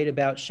planning to write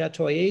about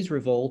Chatoyer's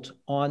revolt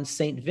on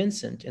St.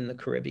 Vincent in the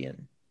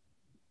Caribbean?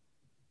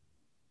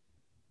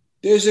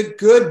 There's a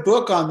good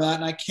book on that,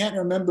 and I can't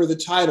remember the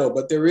title,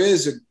 but there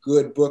is a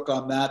good book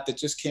on that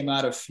just came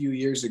out a few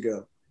years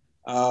ago.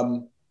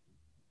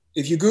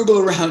 If you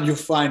Google around, you'll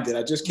find it.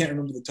 I just can't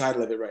remember the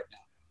title of it right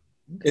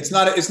now. Okay. It's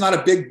not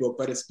a big book,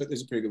 but it's a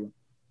pretty good one.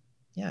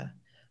 Yeah.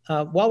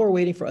 While we're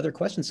waiting for other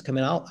questions to come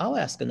in, I'll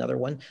ask another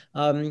one.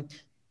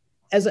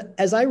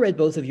 As I read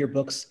both of your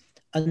books,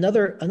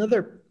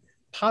 another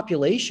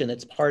population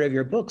that's part of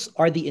your books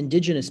are the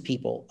indigenous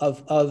people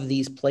of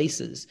these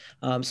places.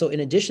 So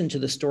in addition to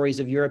the stories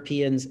of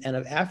Europeans and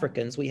of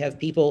Africans, we have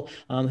people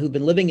who've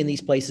been living in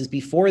these places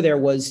before there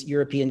was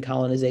European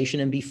colonization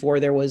and before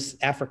there was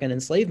African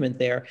enslavement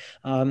there.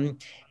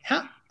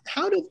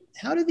 How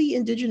do the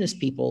indigenous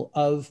people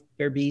of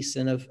Berbice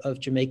and of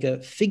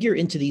Jamaica figure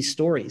into these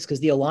stories? Because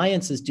the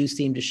alliances do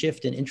seem to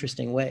shift in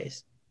interesting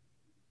ways.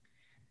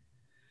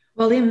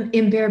 Well, in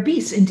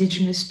Berbice,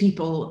 indigenous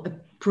people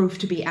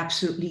proved to be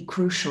absolutely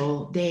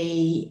crucial.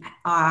 They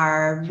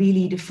are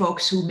really the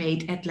folks who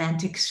made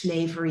Atlantic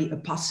slavery a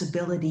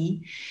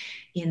possibility,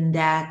 in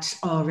that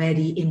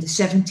already in the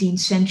 17th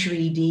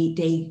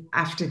century,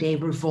 after they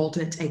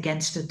revolted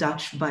against the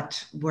Dutch,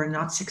 but were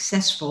not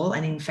successful.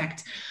 And in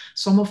fact,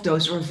 some of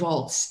those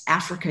revolts,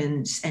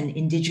 Africans and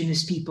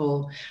indigenous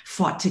people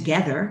fought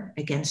together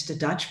against the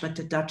Dutch, but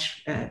the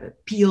Dutch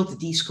peeled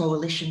these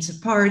coalitions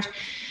apart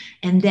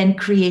and then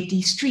create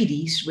these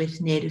treaties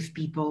with native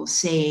people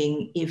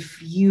saying,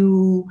 if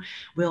you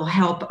will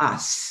help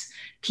us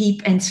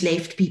keep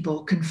enslaved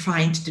people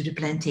confined to the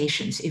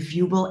plantations, if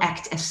you will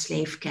act as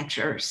slave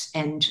catchers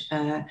and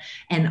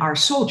our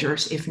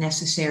soldiers if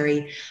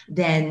necessary,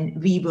 then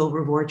we will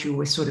reward you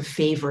with sort of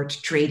favored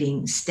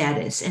trading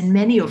status. And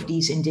many of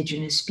these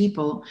indigenous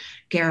people,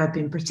 Carib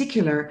in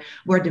particular,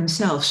 were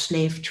themselves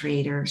slave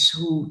traders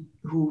who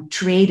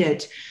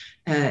traded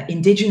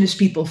indigenous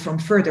people from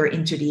further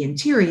into the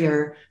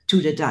interior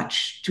to the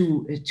Dutch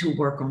to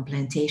work on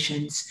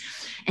plantations.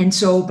 And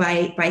so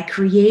by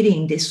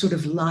creating this sort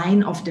of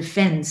line of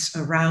defense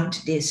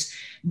around this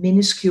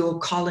minuscule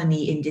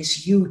colony in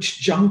this huge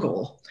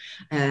jungle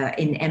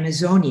in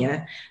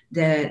Amazonia,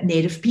 the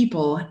native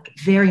people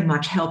very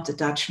much helped the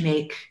Dutch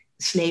make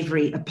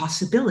slavery a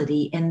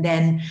possibility. And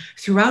then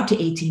throughout the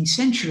 18th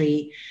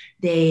century,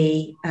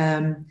 they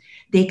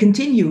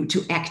continue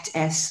to act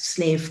as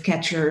slave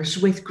catchers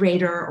with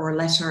greater or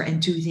lesser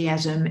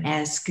enthusiasm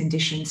as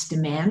conditions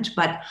demand.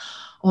 But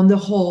on the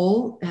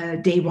whole,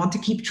 they want to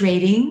keep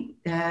trading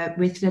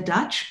with the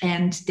Dutch,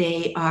 and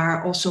they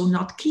are also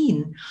not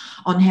keen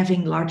on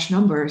having large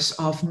numbers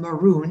of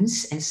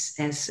maroons,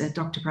 as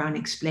Dr. Brown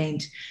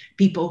explained,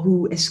 people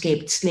who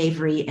escaped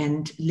slavery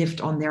and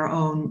lived on their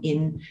own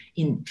in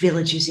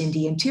villages in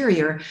the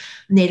interior.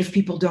 Native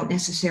people don't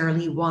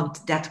necessarily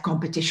want that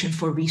competition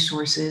for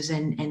resources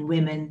and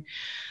women.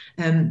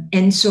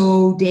 And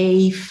so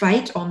they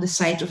fight on the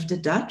side of the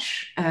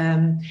Dutch,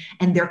 and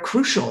they're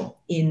crucial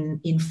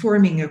in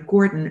forming a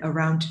cordon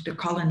around the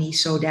colony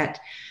so that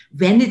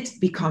when it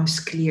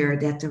becomes clear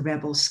that the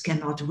rebels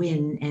cannot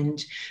win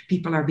and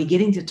people are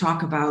beginning to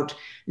talk about,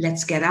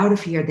 let's get out of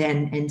here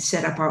then and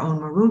set up our own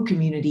maroon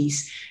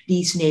communities,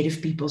 these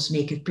native peoples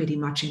make it pretty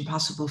much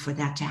impossible for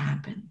that to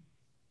happen.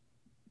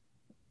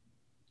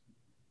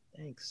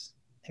 Thanks.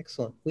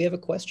 Excellent. We have a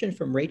question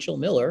from Rachel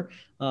Miller.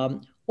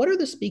 What are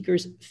the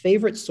speaker's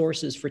favorite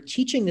sources for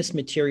teaching this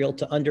material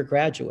to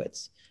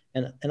undergraduates?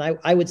 And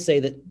I would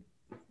say that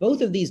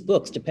both of these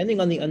books,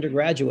 depending on the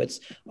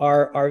undergraduates,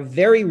 are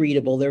very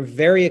readable. They're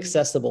very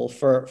accessible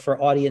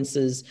for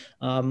audiences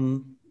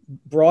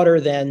broader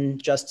than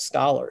just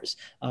scholars.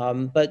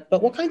 But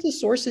what kinds of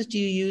sources do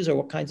you use, or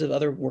what kinds of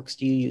other works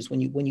do you use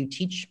when you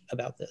teach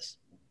about this?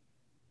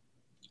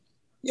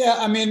 Yeah,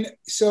 I mean,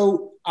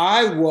 so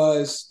I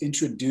was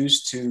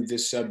introduced to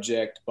this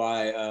subject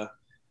by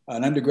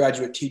an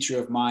undergraduate teacher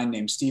of mine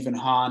named Stephen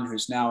Hahn,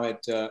 who's now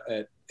at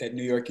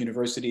New York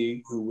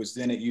University, who was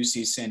then at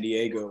UC San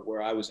Diego,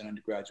 where I was an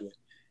undergraduate.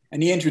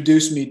 And he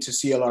introduced me to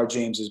C.L.R.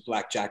 James's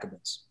Black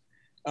Jacobins,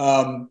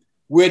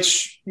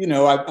 which, you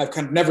know, I've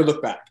kind of never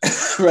looked back,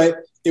 right?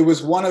 It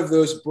was one of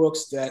those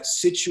books that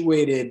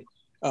situated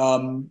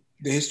the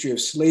history of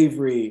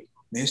slavery,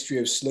 the history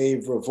of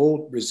slave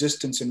revolt,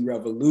 resistance, and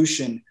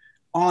revolution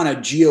on a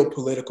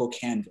geopolitical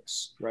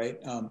canvas, right?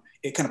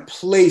 It kind of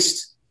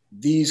placed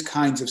these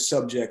kinds of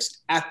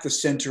subjects at the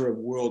center of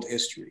world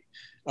history.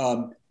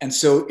 And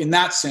so in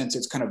that sense,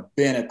 it's kind of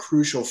been a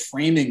crucial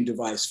framing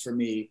device for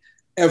me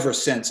ever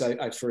since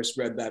I first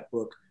read that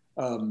book,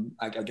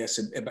 I guess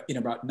in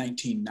about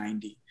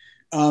 1990.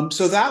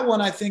 So that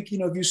one, I think, you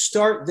know, if you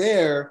start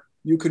there,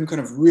 you can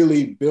kind of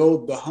really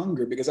build the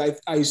hunger, because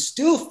I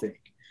still think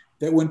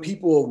that when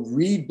people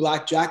read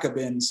Black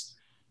Jacobins,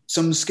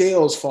 some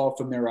scales fall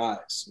from their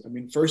eyes. I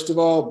mean, first of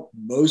all,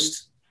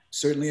 most,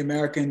 certainly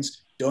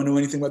Americans, don't know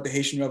anything about the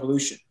Haitian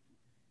Revolution.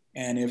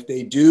 And if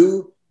they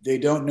do, they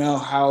don't know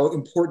how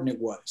important it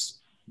was.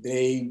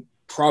 They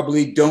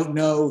probably don't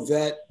know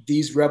that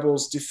these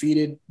rebels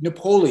defeated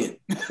Napoleon,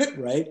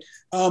 right?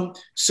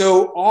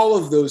 So all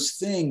of those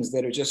things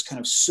that are just kind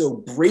of so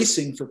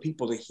bracing for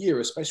people to hear,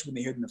 especially when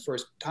they hear them the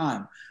first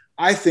time,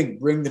 I think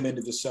bring them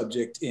into the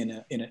subject in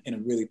a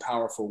really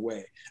powerful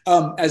way,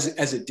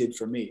 as it did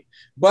for me.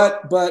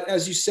 But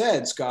as you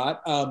said,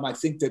 Scott, I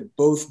think that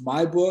both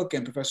my book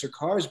and Professor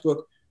Carr's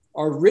book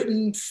are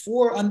written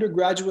for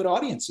undergraduate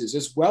audiences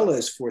as well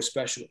as for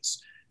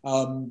specialists.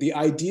 The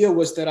idea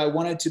was that I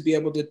wanted to be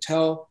able to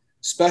tell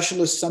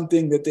specialists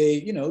something that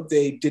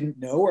they didn't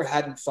know or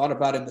hadn't thought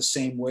about in the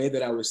same way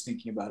that I was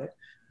thinking about it.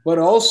 but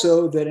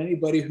also that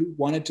anybody who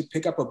wanted to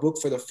pick up a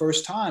book for the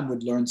first time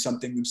would learn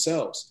something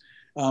themselves.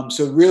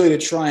 So really to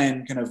try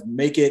and kind of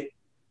make it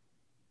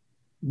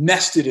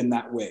nested in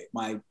that way.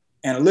 My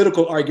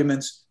analytical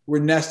arguments were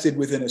nested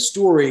within a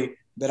story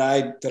that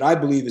I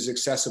believe is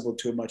accessible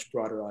to a much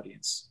broader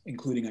audience,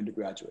 including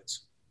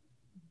undergraduates.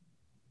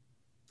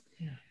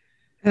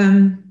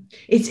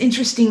 It's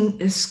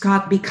interesting,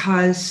 Scott,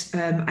 because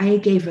I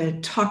gave a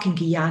talk in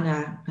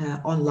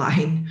Guyana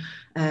online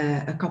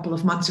a couple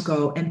of months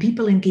ago, and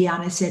people in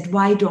Guyana said,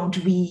 why don't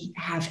we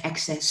have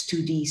access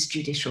to these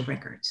judicial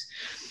records?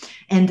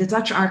 And the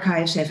Dutch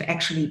archives have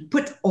actually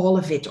put all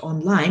of it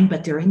online,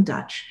 but they're in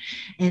Dutch.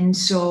 And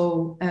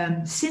so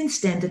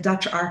since then, the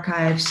Dutch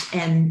archives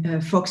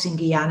and folks in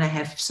Guyana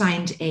have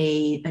signed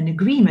an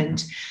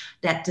agreement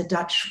that the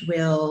Dutch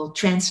will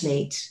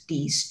translate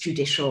these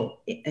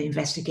judicial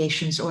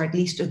investigations, or at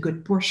least a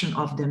good portion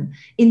of them,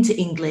 into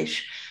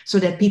English, so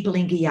that people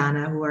in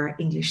Guyana who are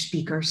English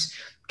speakers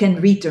can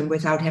read them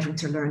without having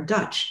to learn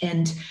Dutch.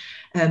 And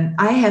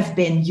I have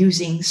been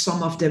using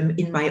some of them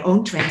in my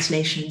own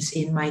translations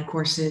in my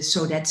courses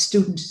so that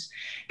students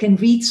can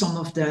read some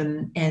of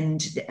them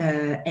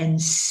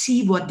and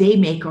see what they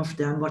make of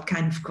them, what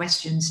kind of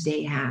questions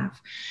they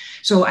have.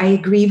 So I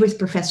agree with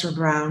Professor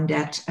Brown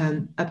that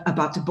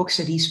about the books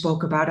that he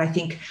spoke about. I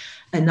think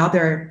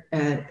another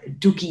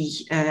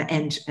Dookie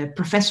and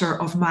professor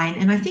of mine,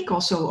 and I think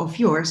also of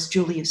yours,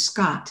 Julius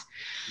Scott,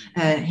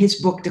 his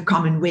book, The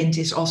Common Wind,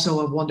 is also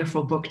a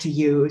wonderful book to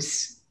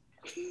use.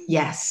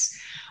 Yes.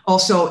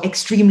 Also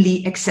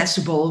extremely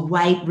accessible,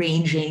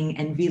 wide-ranging,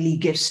 and really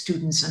gives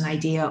students an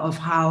idea of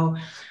how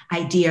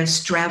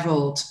ideas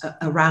traveled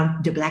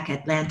around the Black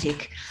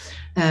Atlantic.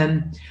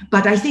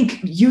 But I think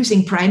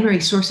using primary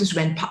sources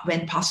when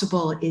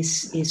possible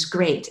is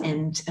great,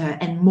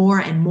 and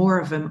more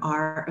of them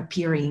are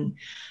appearing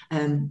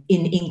in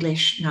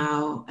English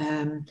now,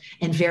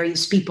 and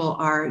various people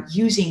are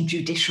using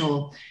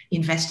judicial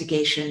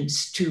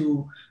investigations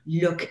to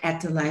look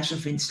at the lives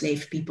of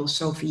enslaved people.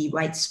 Sophie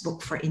White's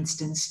book, for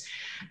instance,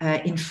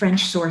 in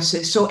French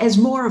sources. So as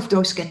more of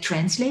those get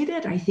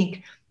translated, I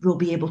think we'll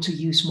be able to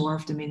use more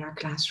of them in our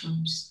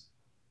classrooms.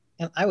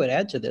 And I would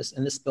add to this,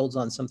 and this builds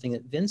on something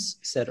that Vince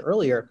said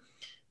earlier,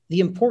 the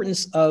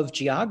importance of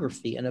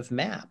geography and of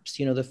maps.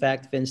 You know, the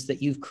fact, Vince,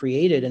 that you've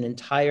created an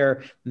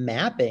entire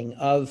mapping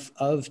of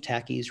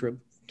Tacky's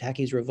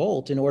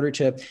Revolt in order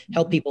to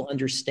help people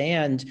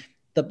understand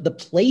the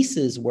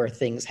places where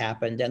things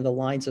happened and the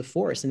lines of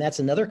force. And that's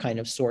another kind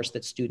of source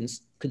that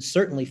students could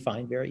certainly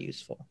find very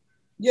useful.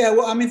 Yeah,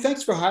 well, I mean,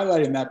 thanks for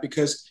highlighting that,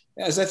 because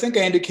as I think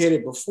I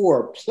indicated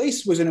before,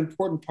 place was an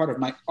important part of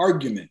my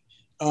argument.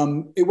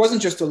 It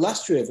wasn't just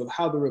illustrative of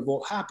how the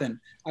revolt happened.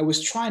 I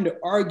was trying to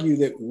argue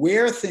that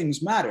where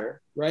things matter,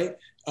 right,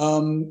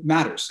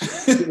 matters,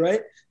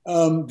 right?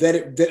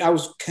 That I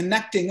was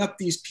connecting up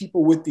these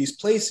people with these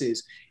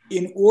places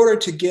in order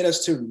to get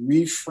us to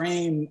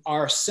reframe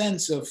our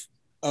sense of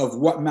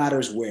what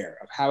matters where,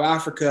 of how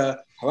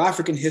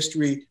African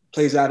history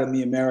plays out in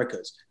the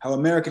Americas, how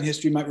American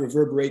history might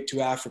reverberate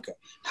to Africa,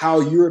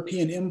 how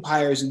European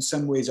empires in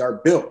some ways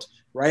are built,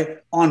 right,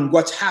 on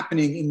what's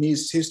happening in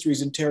these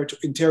histories and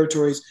in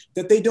territories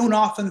that they don't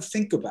often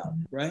think about,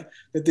 right?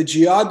 That the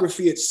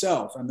geography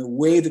itself and the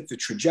way that the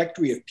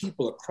trajectory of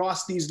people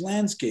across these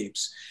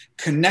landscapes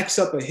connects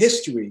up a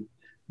history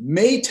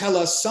may tell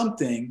us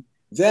something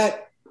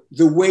that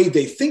the way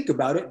they think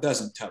about it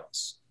doesn't tell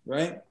us,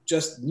 right?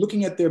 Just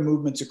looking at their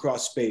movements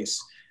across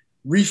space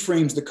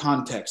reframes the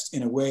context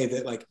in a way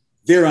that, like,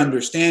 their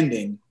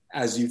understanding,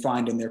 as you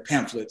find in their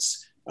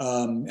pamphlets,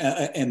 and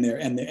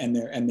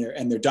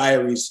their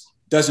diaries,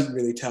 doesn't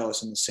really tell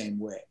us in the same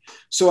way.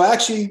 So I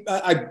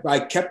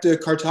kept a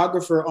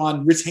cartographer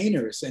on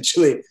retainer,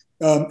 essentially.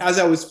 As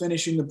I was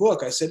finishing the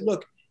book, I said,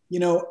 look, you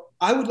know,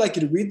 I would like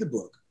you to read the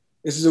book.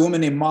 This is a woman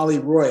named Molly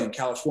Roy in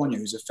California,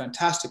 who's a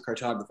fantastic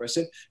cartographer. I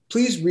said,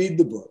 please read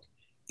the book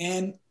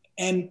and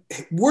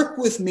work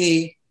with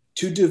me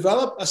to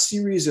develop a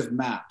series of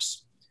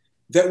maps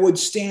that would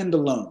stand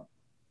alone.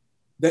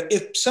 That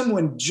if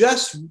someone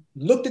just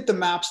looked at the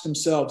maps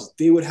themselves,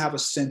 they would have a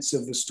sense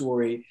of the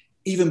story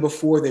even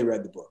before they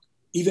read the book.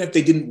 Even if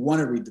they didn't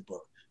want to read the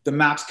book, the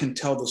maps can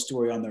tell the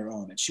story on their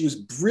own. And she was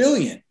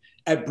brilliant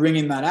at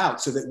bringing that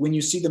out, so that when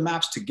you see the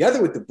maps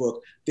together with the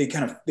book, they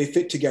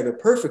fit together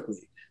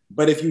perfectly.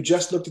 But if you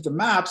just looked at the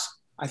maps,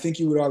 I think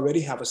you would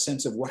already have a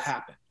sense of what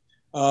happened.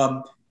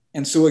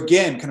 And so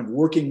again, kind of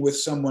working with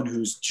someone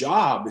whose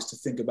job is to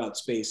think about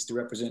space, to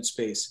represent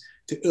space,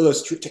 to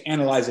illustrate, to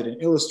analyze it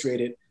and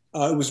illustrate it,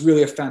 it was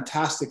really a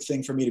fantastic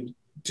thing for me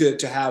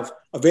to have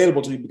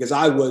available to me, because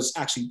I was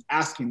actually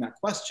asking that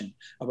question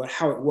about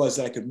how it was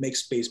that I could make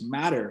space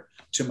matter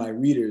to my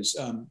readers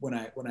when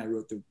I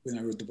wrote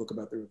the book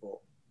about the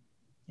revolt.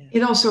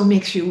 It also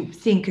makes you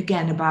think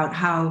again about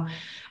how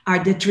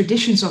are the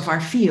traditions of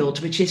our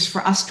field, which is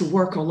for us to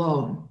work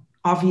alone,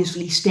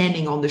 obviously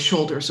standing on the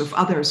shoulders of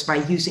others by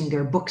using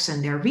their books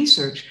and their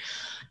research,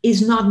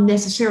 is not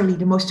necessarily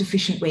the most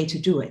efficient way to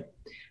do it.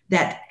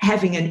 That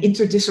having an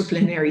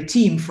interdisciplinary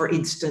team, for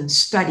instance,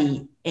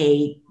 study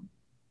a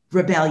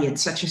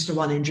rebellions, such as the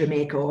one in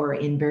Jamaica or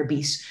in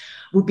Berbice,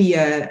 would be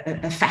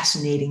a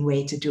fascinating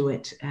way to do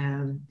it.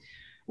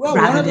 Well,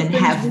 rather than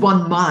have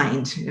one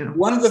mind.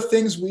 One of the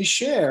things we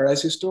share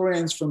as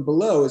historians from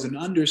below is an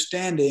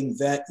understanding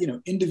that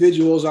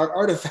individuals are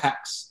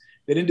artifacts,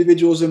 that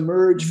individuals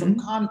emerge from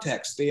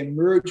context, they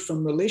emerge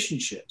from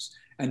relationships,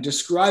 and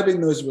describing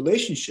those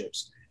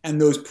relationships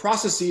and those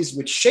processes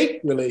which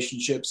shape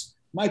relationships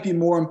might be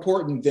more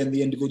important than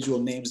the individual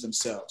names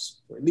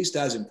themselves, or at least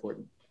as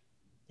important.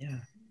 Yeah.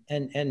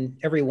 And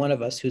every one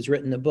of us who's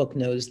written a book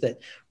knows that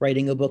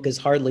writing a book is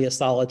hardly a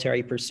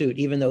solitary pursuit,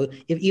 even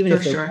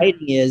if the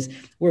writing is,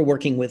 we're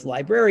working with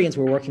librarians,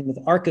 we're working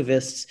with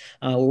archivists,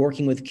 we're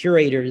working with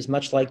curators,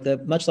 much like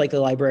the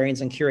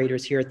librarians and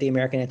curators here at the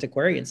American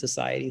Antiquarian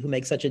Society, who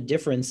make such a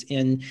difference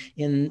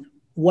in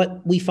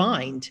what we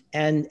find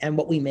and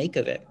what we make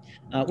of it.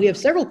 We have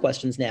several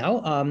questions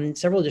now,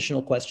 several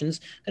additional questions.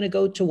 I'm going to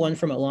go to one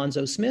from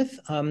Alonzo Smith,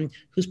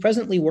 who's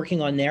presently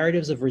working on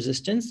narratives of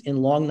resistance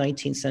in long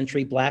 19th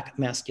century Black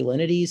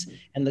masculinities,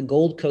 and the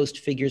Gold Coast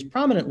figures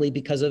prominently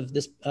because of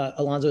this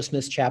Alonzo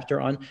Smith's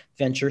chapter on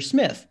Venture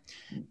Smith.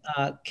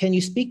 Can you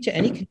speak to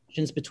any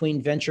connections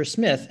between Venture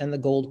Smith and the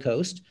Gold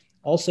Coast?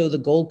 Also, the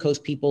Gold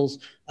Coast peoples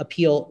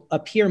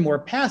appear more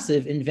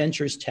passive in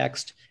Venture's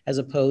text as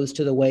opposed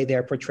to the way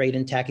they're portrayed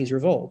in Tacky's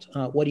Revolt.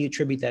 What do you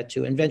attribute that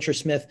to? And Venture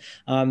Smith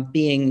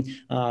being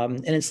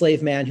an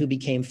enslaved man who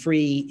became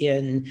free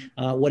in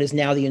what is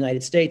now the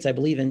United States, I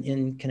believe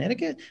in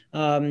Connecticut,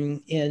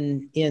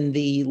 in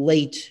the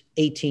late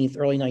 18th,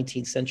 early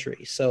 19th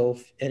century. So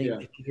if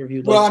you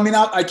reviewed well, I mean,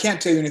 I can't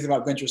tell you anything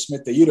about Venture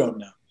Smith that you don't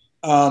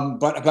know.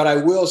 But I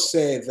will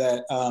say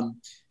that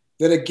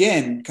that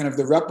again, kind of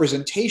the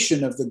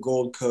representation of the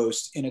Gold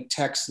Coast in a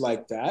text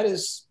like that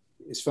is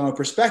from a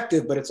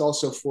perspective, but it's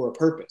also for a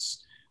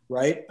purpose,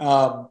 right?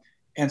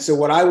 And so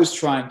what I was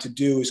trying to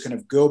do is kind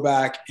of go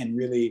back and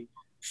really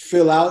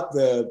fill out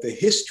the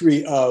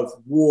history of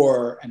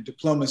war and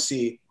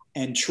diplomacy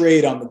and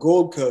trade on the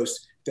Gold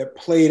Coast that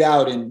played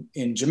out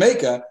in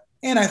Jamaica.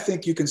 And I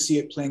think you can see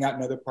it playing out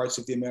in other parts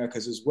of the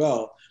Americas as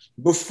well,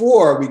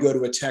 before we go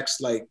to a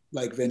text like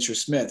Venture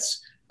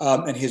Smith's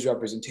and his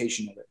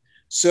representation of it.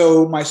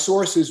 So my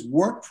sources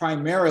weren't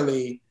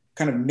primarily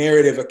kind of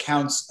narrative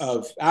accounts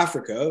of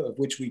Africa, of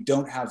which we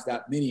don't have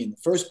that many in the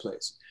first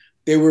place.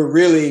 They were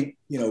really,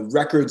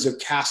 records of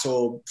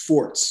castle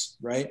forts,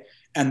 right?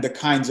 And the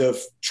kinds of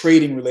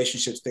trading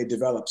relationships they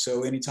developed.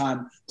 So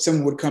anytime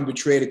someone would come to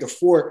trade at the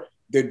fort,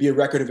 there'd be a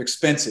record of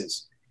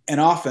expenses, and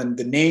often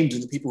the names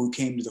of the people who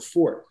came to the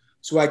fort.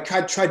 So I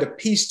tried to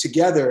piece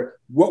together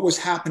what was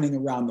happening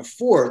around the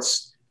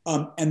forts,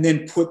 and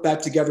then put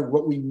that together,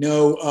 what we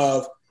know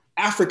of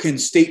African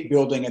state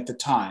building at the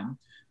time,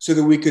 so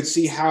that we could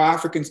see how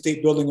African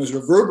state building was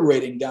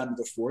reverberating down to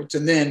the forts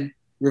and then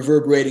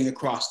reverberating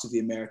across to the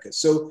Americas.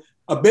 So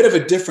a bit of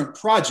a different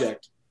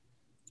project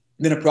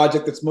than a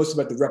project that's most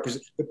about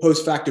the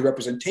post-facto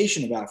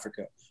representation of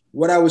Africa.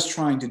 What I was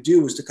trying to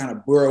do was to kind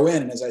of burrow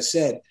in, and as I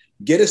said,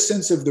 get a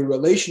sense of the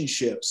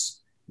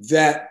relationships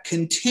that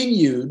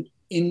continued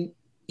in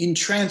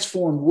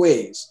transformed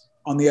ways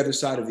on the other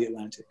side of the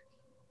Atlantic.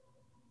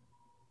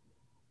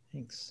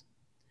 Thanks.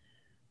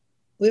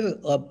 We have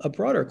a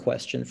broader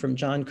question from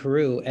John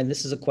Carew, and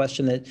this is a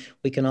question that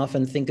we can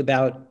often think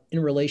about in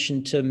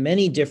relation to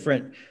many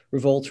different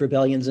revolts,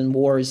 rebellions, and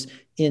wars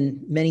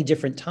in many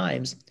different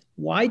times.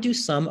 Why do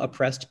some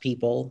oppressed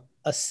people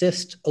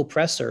assist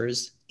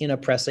oppressors in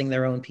oppressing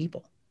their own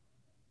people?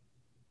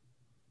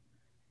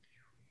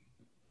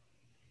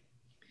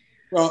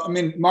 Well, I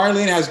mean,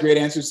 Marjoleine has great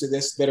answers to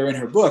this that are in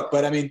her book,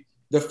 but I mean,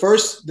 the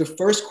first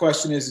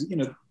question is,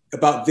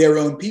 about their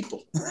own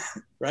people,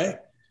 right?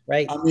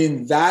 Right. I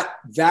mean, that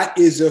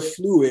is a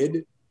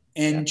fluid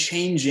and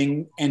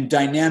changing and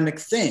dynamic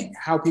thing,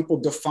 how people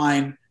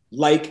define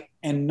like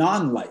and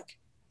non-like,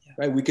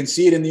 right? We can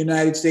see it in the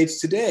United States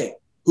today.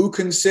 Who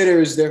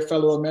considers their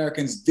fellow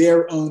Americans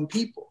their own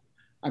people?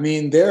 I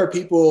mean, there are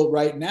people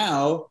right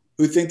now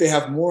who think they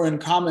have more in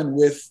common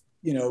with,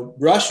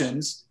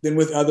 Russians than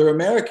with other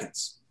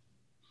Americans.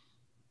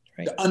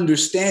 Right. The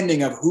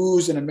understanding of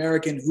who's an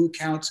American, who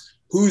counts,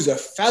 who's a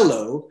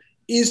fellow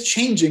is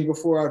changing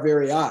before our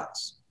very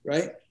eyes.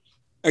 Right?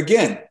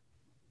 Again,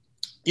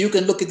 you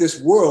can look at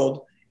this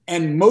world,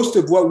 and most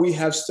of what we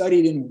have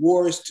studied in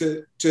wars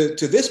to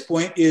this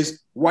point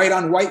is white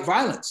on white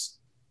violence.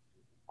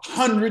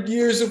 100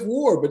 years of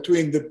war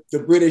between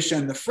the British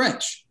and the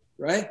French,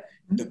 right?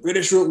 The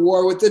British are at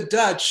war with the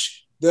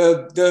Dutch,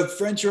 the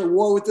French are at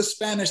war with the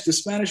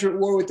Spanish are at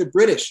war with the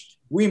British.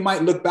 We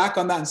might look back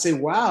on that and say,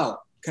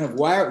 wow, kind of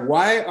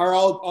why are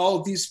all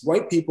of these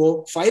white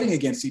people fighting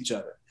against each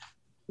other?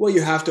 Well,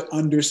 you have to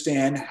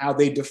understand how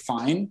they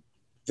define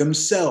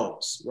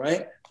themselves,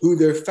 right? Who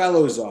their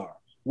fellows are,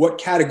 what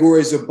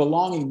categories of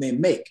belonging they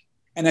make.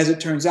 And as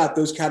it turns out,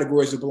 those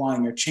categories of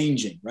belonging are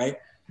changing, right?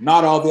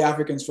 Not all the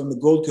Africans from the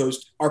Gold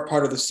Coast are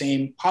part of the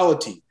same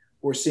polity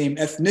or same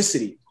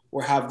ethnicity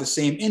or have the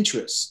same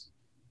interests.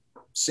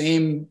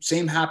 Same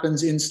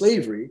happens in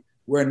slavery,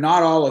 where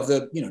not all of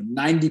the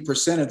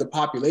 90% of the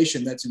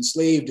population that's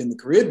enslaved in the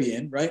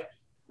Caribbean, right,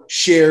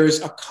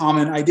 shares a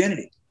common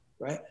identity,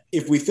 right?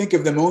 If we think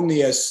of them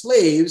only as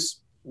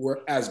slaves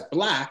or as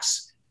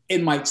Blacks,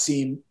 it might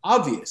seem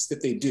obvious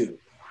that they do.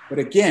 But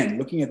again,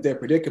 looking at their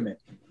predicament,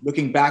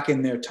 looking back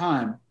in their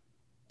time,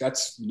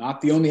 that's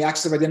not the only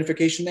axis of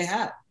identification they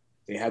had.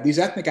 They had these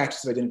ethnic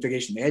axes of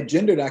identification. They had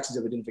gendered axes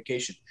of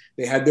identification.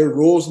 They had their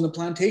roles in the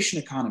plantation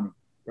economy,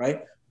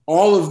 right?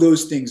 All of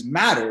those things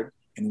mattered.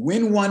 And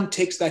when one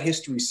takes that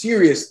history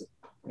seriously,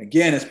 and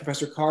again, as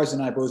Professor Kars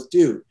and I both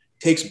do,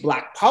 takes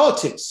Black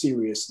politics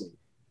seriously,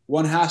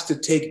 one has to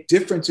take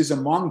differences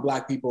among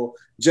Black people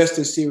just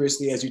as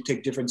seriously as you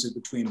take differences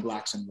between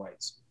Blacks and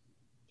whites.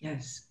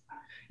 Yes.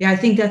 Yeah, I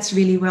think that's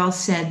really well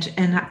said.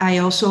 And I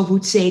also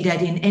would say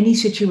that in any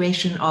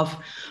situation of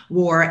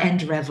war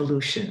and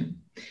revolution,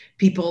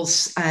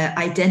 people's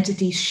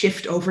identities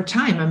shift over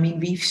time. I mean,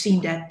 we've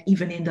seen that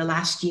even in the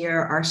last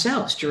year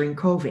ourselves during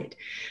COVID,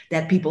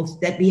 that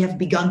we have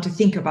begun to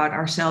think about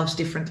ourselves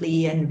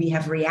differently and we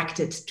have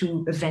reacted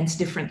to events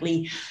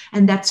differently.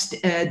 And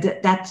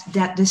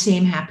that the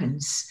same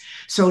happens.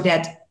 So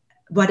that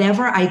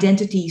whatever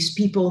identities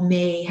people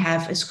may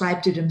have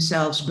ascribed to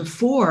themselves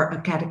before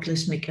a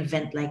cataclysmic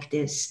event like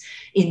this,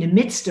 in the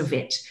midst of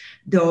it,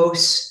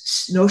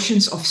 those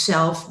notions of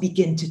self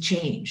begin to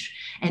change.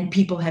 And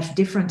people have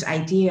different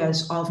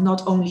ideas of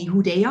not only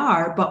who they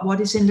are, but what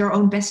is in their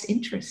own best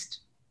interest.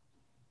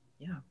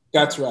 Yeah,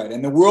 that's right.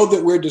 And the world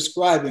that we're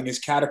describing is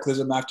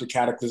cataclysm after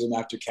cataclysm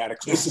after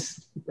cataclysm,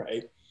 yes.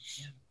 Right?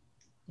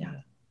 Yeah.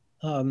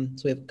 So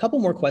we have a couple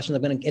more questions.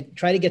 I'm going to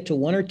try to get to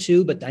one or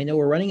two, but I know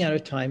we're running out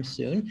of time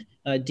soon.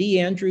 D.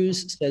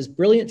 Andrews says,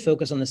 brilliant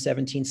focus on the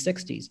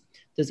 1760s.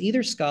 Does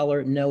either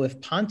scholar know if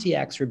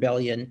Pontiac's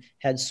rebellion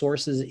had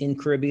sources in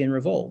Caribbean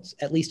revolts,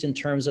 at least in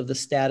terms of the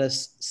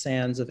status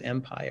sands of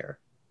empire?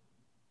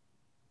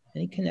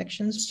 Any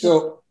connections?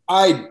 So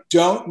I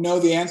don't know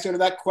the answer to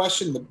that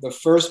question. The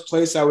first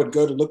place I would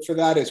go to look for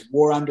that is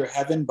War Under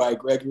Heaven by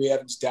Gregory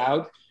Evans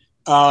Dowd.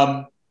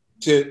 To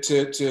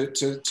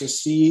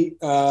see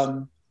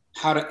how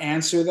to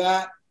answer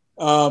that.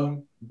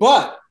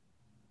 But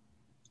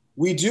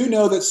we do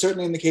know that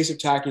certainly in the case of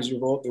Tacky's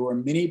revolt, there were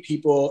many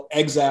people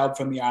exiled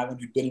from the island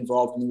who'd been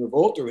involved in the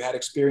revolt or who had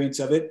experience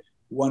of it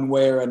one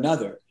way or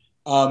another.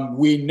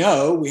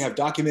 We have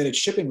documented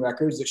shipping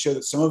records that show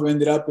that some of them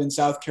ended up in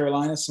South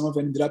Carolina, some of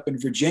them ended up in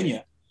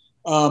Virginia.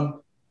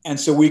 And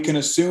so we can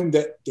assume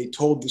that they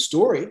told the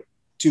story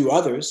to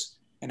others,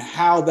 and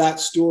how that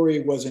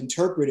story was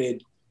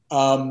interpreted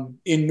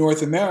in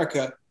North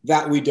America,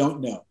 that we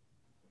don't know,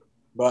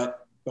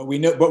 but we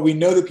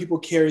know that people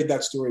carried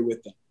that story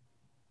with them.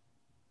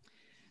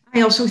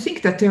 I also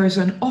think that there is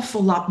an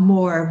awful lot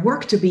more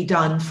work to be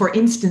done, for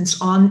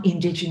instance, on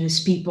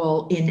indigenous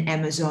people in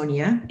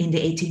Amazonia in the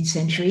 18th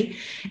century.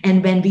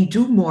 And when we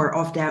do more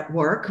of that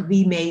work,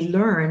 we may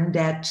learn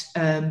that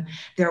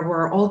there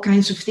were all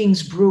kinds of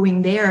things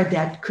brewing there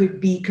that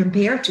could be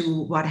compared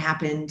to what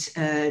happened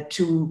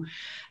to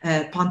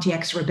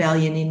Pontiac's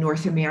rebellion in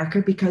North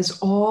America, because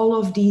all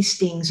of these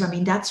things, I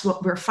mean, that's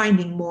what we're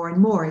finding more and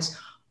more, is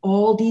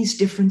all these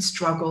different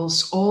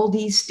struggles, all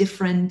these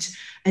different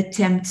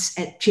attempts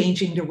at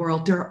changing the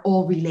world, they're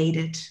all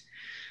related,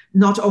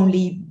 not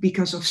only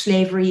because of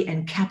slavery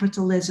and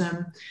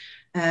capitalism,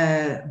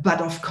 but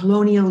of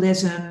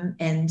colonialism.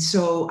 And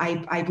so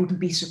I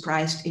wouldn't be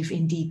surprised if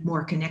indeed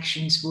more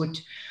connections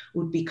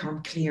would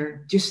become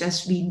clear, just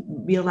as we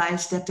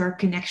realized that there are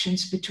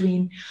connections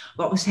between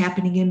what was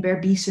happening in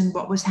Berbice and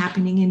what was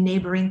happening in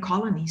neighboring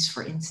colonies,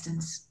 for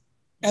instance.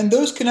 And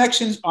those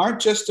connections aren't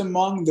just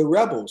among the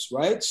rebels,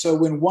 right? So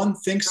when one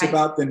thinks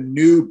about the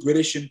new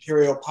British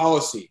imperial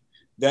policy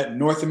that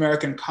North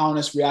American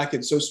colonists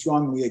reacted so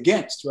strongly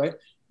against, right?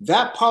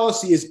 That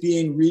policy is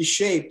being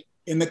reshaped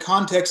in the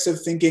context of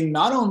thinking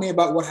not only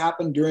about what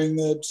happened during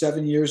the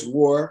 7 Years'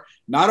 War,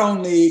 not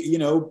only,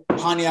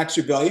 Pontiac's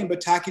rebellion,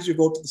 but Tacky's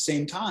revolt at the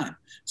same time.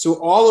 So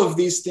all of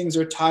these things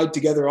are tied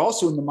together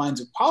also in the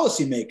minds of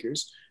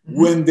policymakers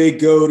when they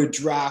go to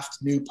draft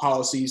new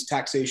policies,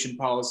 taxation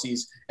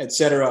policies, et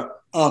cetera,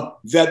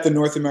 that the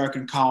North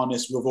American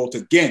colonists revolt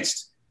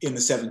against in the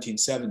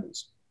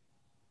 1770s.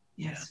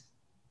 Yes.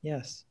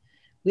 Yes.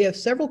 We have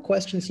several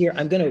questions here.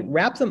 I'm going to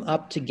wrap them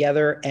up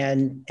together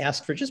and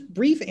ask for just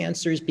brief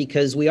answers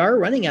because we are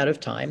running out of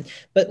time.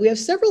 But we have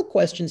several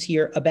questions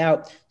here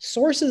about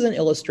sources and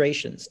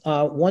illustrations.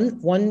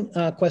 One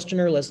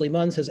questioner, Leslie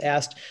Munns, has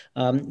asked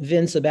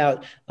Vince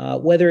about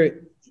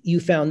whether you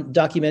found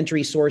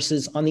documentary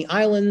sources on the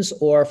islands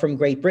or from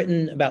Great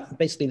Britain about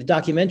basically the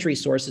documentary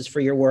sources for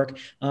your work.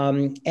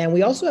 And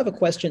we also have a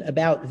question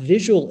about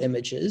visual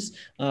images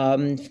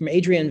from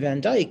Adrienne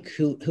Van Dyke,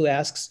 who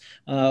asks,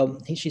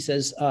 she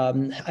says,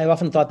 I've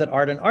often thought that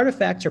art and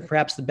artifacts are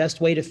perhaps the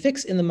best way to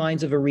fix in the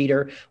minds of a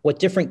reader what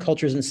different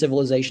cultures and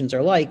civilizations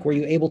are like. Were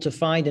you able to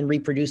find and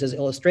reproduce as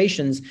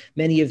illustrations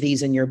many of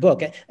these in your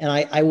book? And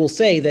I will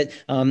say that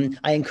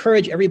I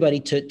encourage everybody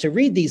to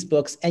read these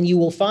books, and you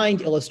will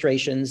find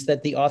illustrations illustrations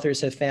that the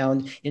authors have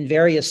found in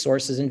various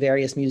sources, in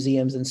various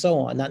museums and so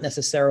on, not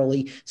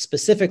necessarily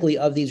specifically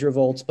of these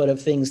revolts, but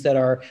of things that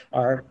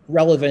are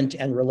relevant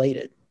and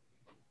related.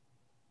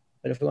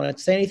 But if we want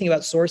to say anything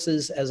about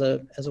sources as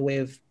a way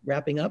of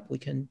wrapping up, we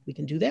can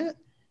do that.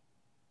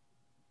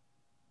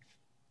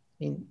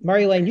 I mean,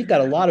 Marjoleine, you've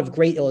got a lot of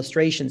great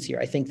illustrations here.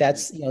 I think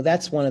that's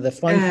one of the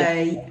fun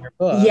things in your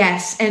book.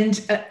 Yes,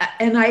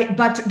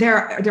 but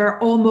there are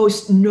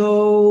almost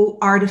no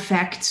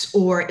artifacts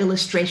or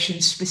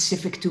illustrations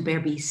specific to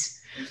Berbice.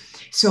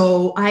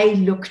 So I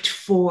looked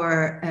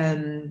for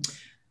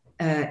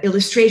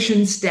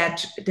illustrations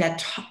that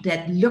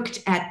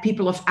looked at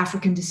people of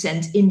African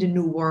descent in the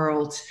New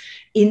World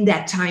in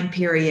that time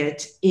period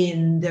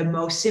in the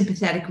most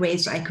sympathetic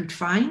ways I could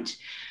find.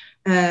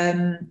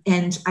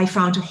 And I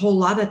found a whole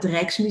lot at the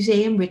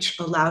Rijksmuseum, which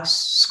allows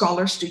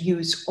scholars to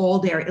use all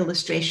their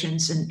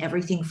illustrations and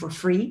everything for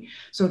free.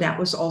 So that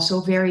was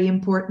also very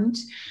important.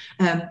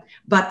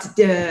 But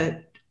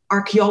the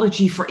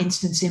archaeology, for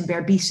instance, in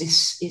Berbice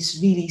is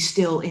really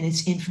still in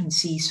its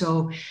infancy.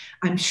 So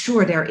I'm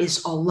sure there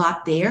is a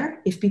lot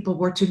there if people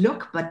were to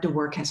look, but the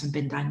work hasn't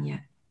been done yet.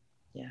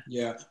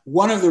 Yeah.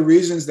 One of the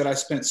reasons that I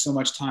spent so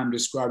much time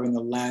describing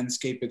the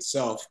landscape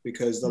itself,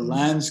 because the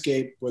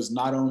landscape was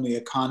not only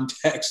a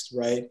context,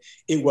 right?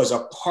 It was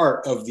a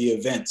part of the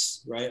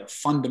events, right? A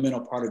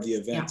fundamental part of the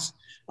events.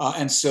 Yeah.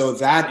 And so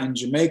that in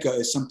Jamaica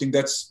is something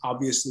that's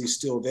obviously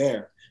still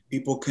there.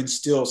 People can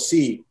still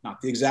see,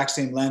 not the exact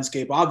same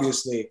landscape,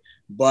 obviously,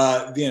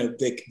 but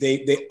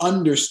they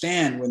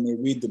understand when they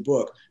read the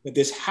book that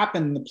this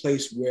happened in the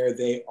place where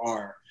they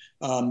are.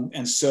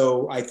 And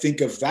so I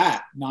think of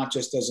that not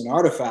just as an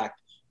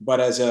artifact, but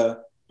as a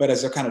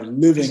kind of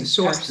living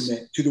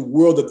testament to the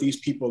world that these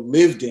people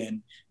lived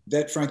in,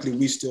 that frankly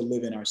we still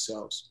live in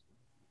ourselves.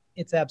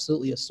 It's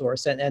absolutely a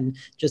source. And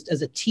just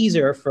as a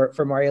teaser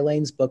for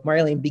Marjoleine's book,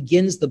 Marjoleine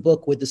begins the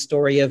book with the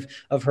story of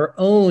her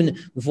own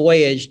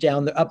voyage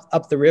down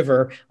up the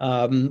river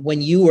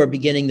when you were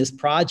beginning this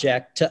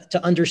project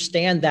to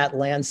understand that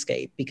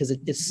landscape, because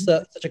it's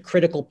such a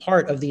critical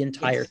part of the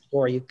entire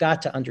story. You've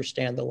got to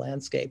understand the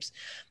landscapes.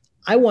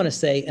 I want to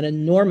say an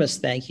enormous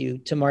thank you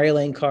to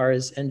Marjoleine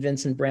Kars and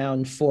Vincent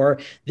Brown for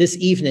this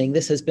evening.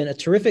 This has been a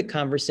terrific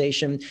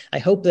conversation. I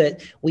hope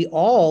that we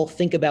all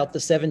think about the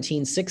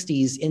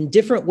 1760s in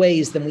different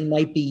ways than we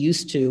might be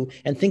used to,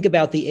 and think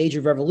about the Age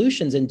of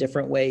Revolutions in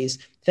different ways,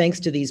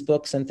 thanks to these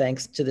books and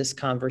thanks to this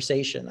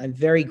conversation. I'm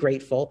very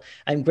grateful.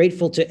 I'm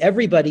grateful to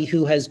everybody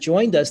who has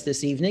joined us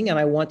this evening. And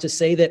I want to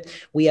say that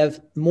we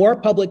have more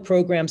public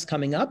programs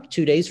coming up.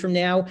 2 days from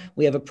now,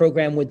 we have a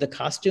program with the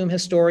costume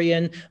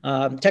historian,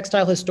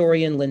 textile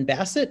historian Lynn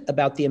Bassett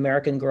about the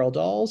American Girl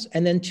dolls.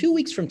 And then 2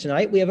 weeks from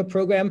tonight, we have a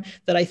program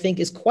that I think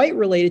is quite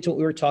related to what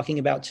we were talking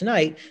about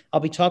tonight.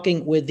 I'll be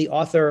talking with the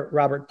author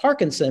Robert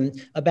Parkinson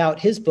about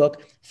his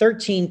book,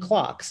 13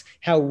 Clocks,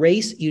 How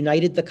Race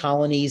United the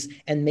Colonies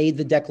and Made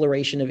the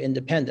Declaration of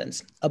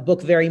Independence, a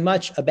book very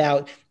much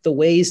about the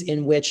ways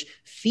in which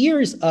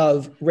fears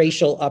of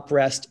racial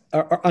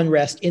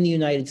unrest in the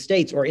United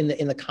States or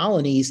in the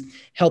colonies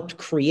helped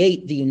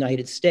create the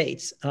United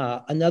States.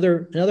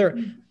 Another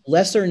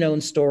lesser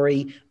known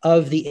story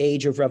of the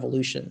Age of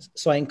Revolutions.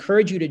 So I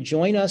encourage you to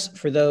join us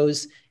for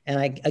those. And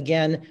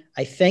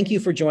I thank you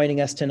for joining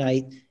us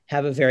tonight.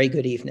 Have a very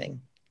good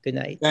evening. Good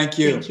night. Thank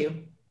you. Thank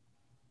you.